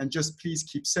well. And just please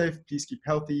keep safe, please keep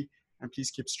healthy, and please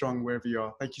keep strong wherever you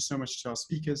are. Thank you so much to our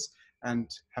speakers, and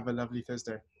have a lovely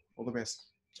Thursday. All the best.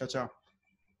 Ciao, ciao.